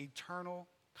has eternal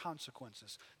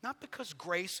consequences, not because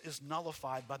grace is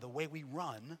nullified by the way we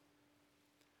run,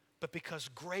 but because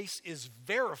grace is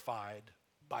verified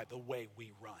by the way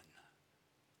we run.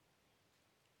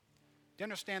 Do you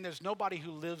understand there's nobody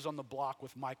who lives on the block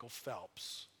with Michael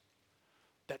Phelps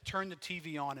that turned the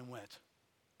TV on and went,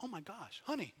 oh my gosh,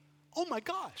 honey, oh my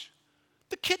gosh,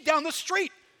 the kid down the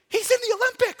street, he's in the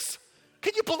Olympics.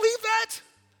 Can you believe that?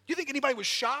 You think anybody was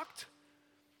shocked?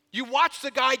 You watch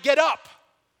the guy get up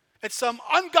at some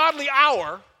ungodly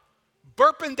hour,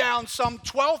 burping down some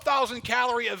 12,000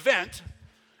 calorie event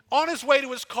on his way to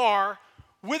his car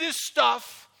with his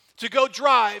stuff to go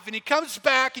drive, and he comes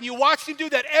back and you watch him do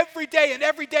that every day and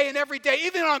every day and every day.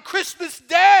 Even on Christmas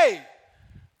Day,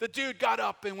 the dude got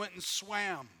up and went and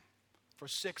swam for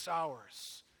 6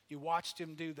 hours. You watched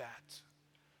him do that.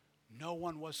 No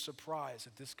one was surprised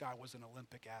that this guy was an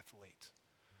Olympic athlete.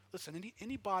 Listen,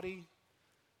 anybody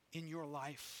in your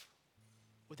life,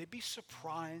 would they be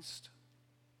surprised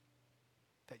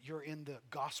that you're in the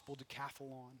gospel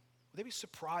decathlon? Would they be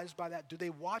surprised by that? Do they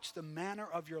watch the manner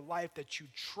of your life that you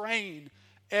train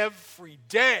every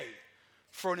day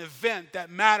for an event that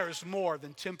matters more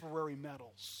than temporary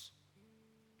medals?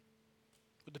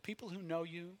 Would the people who know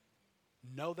you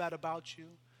know that about you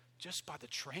just by the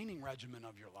training regimen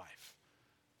of your life?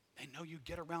 They know you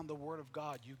get around the Word of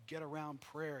God. You get around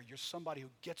prayer. You're somebody who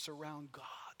gets around God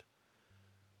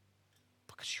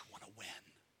because you want to win.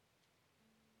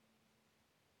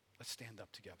 Let's stand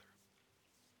up together.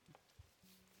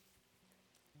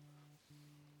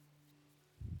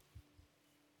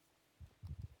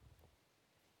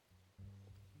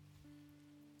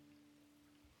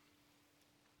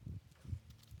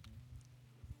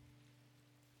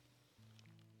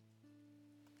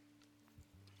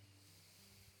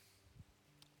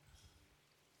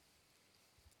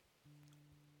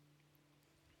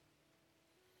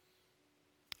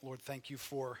 Lord, thank you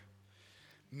for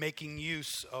making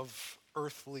use of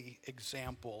earthly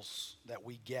examples that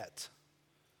we get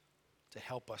to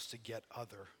help us to get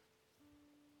other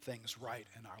things right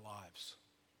in our lives.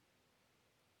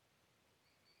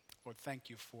 Lord,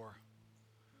 thank you for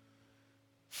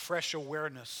fresh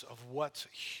awareness of what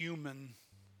human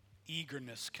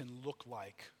eagerness can look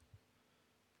like.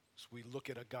 As we look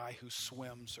at a guy who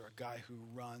swims or a guy who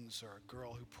runs or a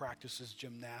girl who practices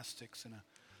gymnastics in a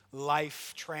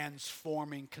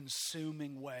life-transforming,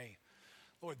 consuming way.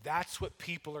 Lord, that's what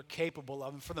people are capable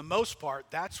of. And for the most part,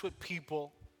 that's what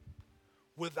people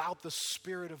without the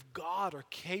Spirit of God are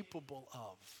capable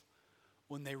of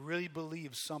when they really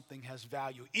believe something has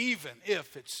value, even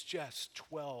if it's just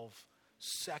 12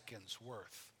 seconds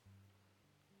worth.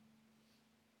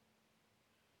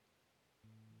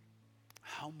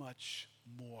 How much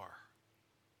more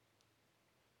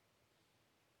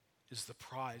is the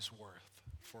prize worth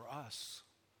for us?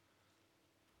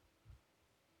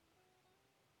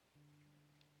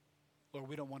 Lord,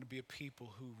 we don't want to be a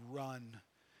people who run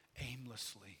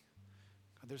aimlessly.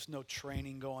 There's no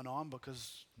training going on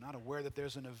because I'm not aware that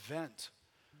there's an event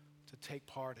to take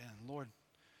part in. Lord,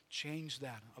 change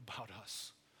that about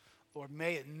us. Lord,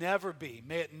 may it never be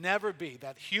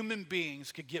that human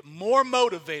beings could get more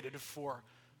motivated for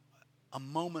a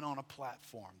moment on a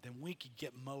platform than we could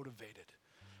get motivated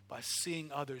by seeing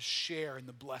others share in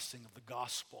the blessing of the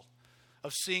gospel,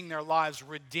 of seeing their lives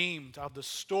redeemed, of the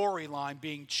storyline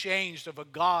being changed of a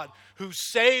God who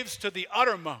saves to the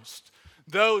uttermost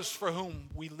those for whom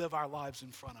we live our lives in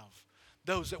front of,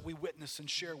 those that we witness and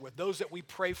share with, those that we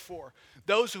pray for,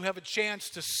 those who have a chance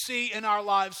to see in our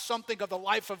lives something of the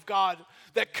life of God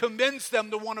that commends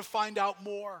them to want to find out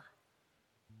more.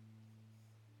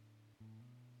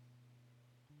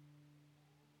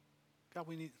 God,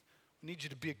 we need you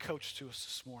to be a coach to us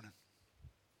this morning.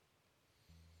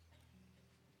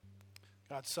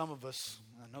 God, some of us,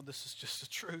 I know this is just the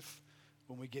truth,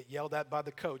 when we get yelled at by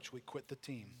the coach, we quit the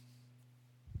team.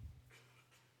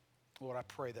 Lord, I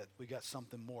pray that we got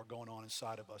something more going on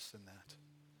inside of us than that.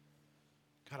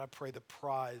 God, I pray the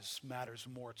prize matters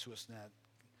more to us than that.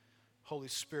 Holy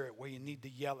Spirit, where you need to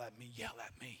yell at me, yell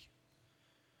at me.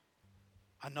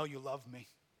 I know you love me.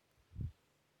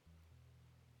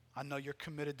 I know you're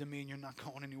committed to me and you're not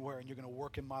going anywhere, and you're going to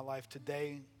work in my life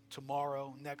today,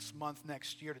 tomorrow, next month,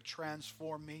 next year to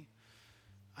transform me.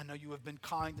 I know you have been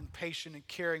kind and patient and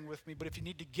caring with me, but if you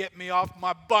need to get me off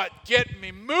my butt, get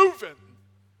me moving.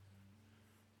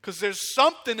 Because there's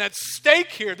something at stake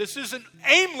here. This isn't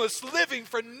aimless living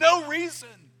for no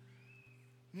reason.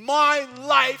 My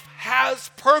life has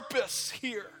purpose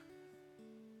here.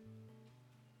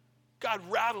 God,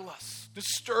 rattle us,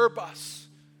 disturb us,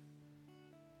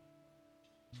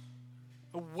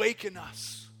 awaken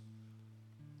us.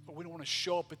 But we don't want to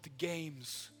show up at the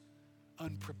games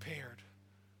unprepared.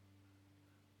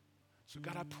 So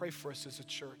God, I pray for us as a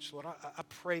church. Lord, I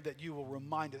pray that you will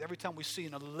remind us every time we see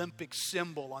an Olympic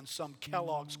symbol on some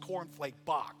Kellogg's cornflake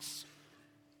box.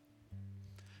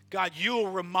 God, you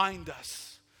will remind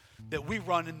us that we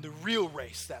run in the real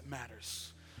race that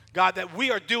matters. God, that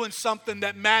we are doing something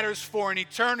that matters for an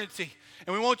eternity.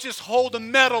 And we won't just hold a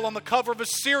medal on the cover of a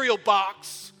cereal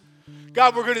box.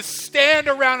 God, we're going to stand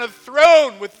around a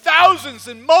throne with thousands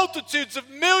and multitudes of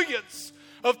millions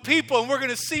of people, and we're going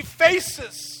to see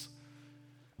faces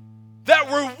that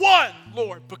were one,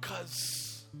 Lord,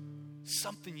 because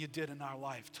something you did in our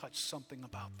life touched something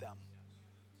about them.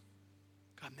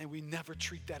 God, may we never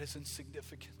treat that as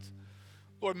insignificant.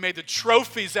 Lord, may the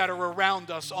trophies that are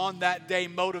around us on that day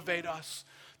motivate us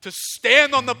to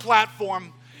stand on the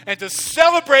platform and to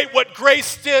celebrate what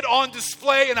grace did on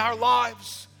display in our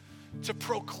lives, to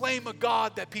proclaim a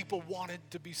God that people wanted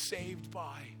to be saved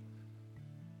by.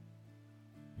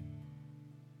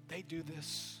 They do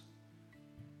this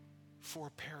for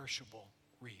a perishable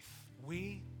wreath.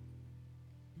 We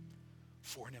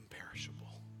for an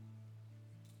imperishable.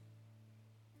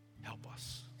 Help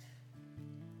us.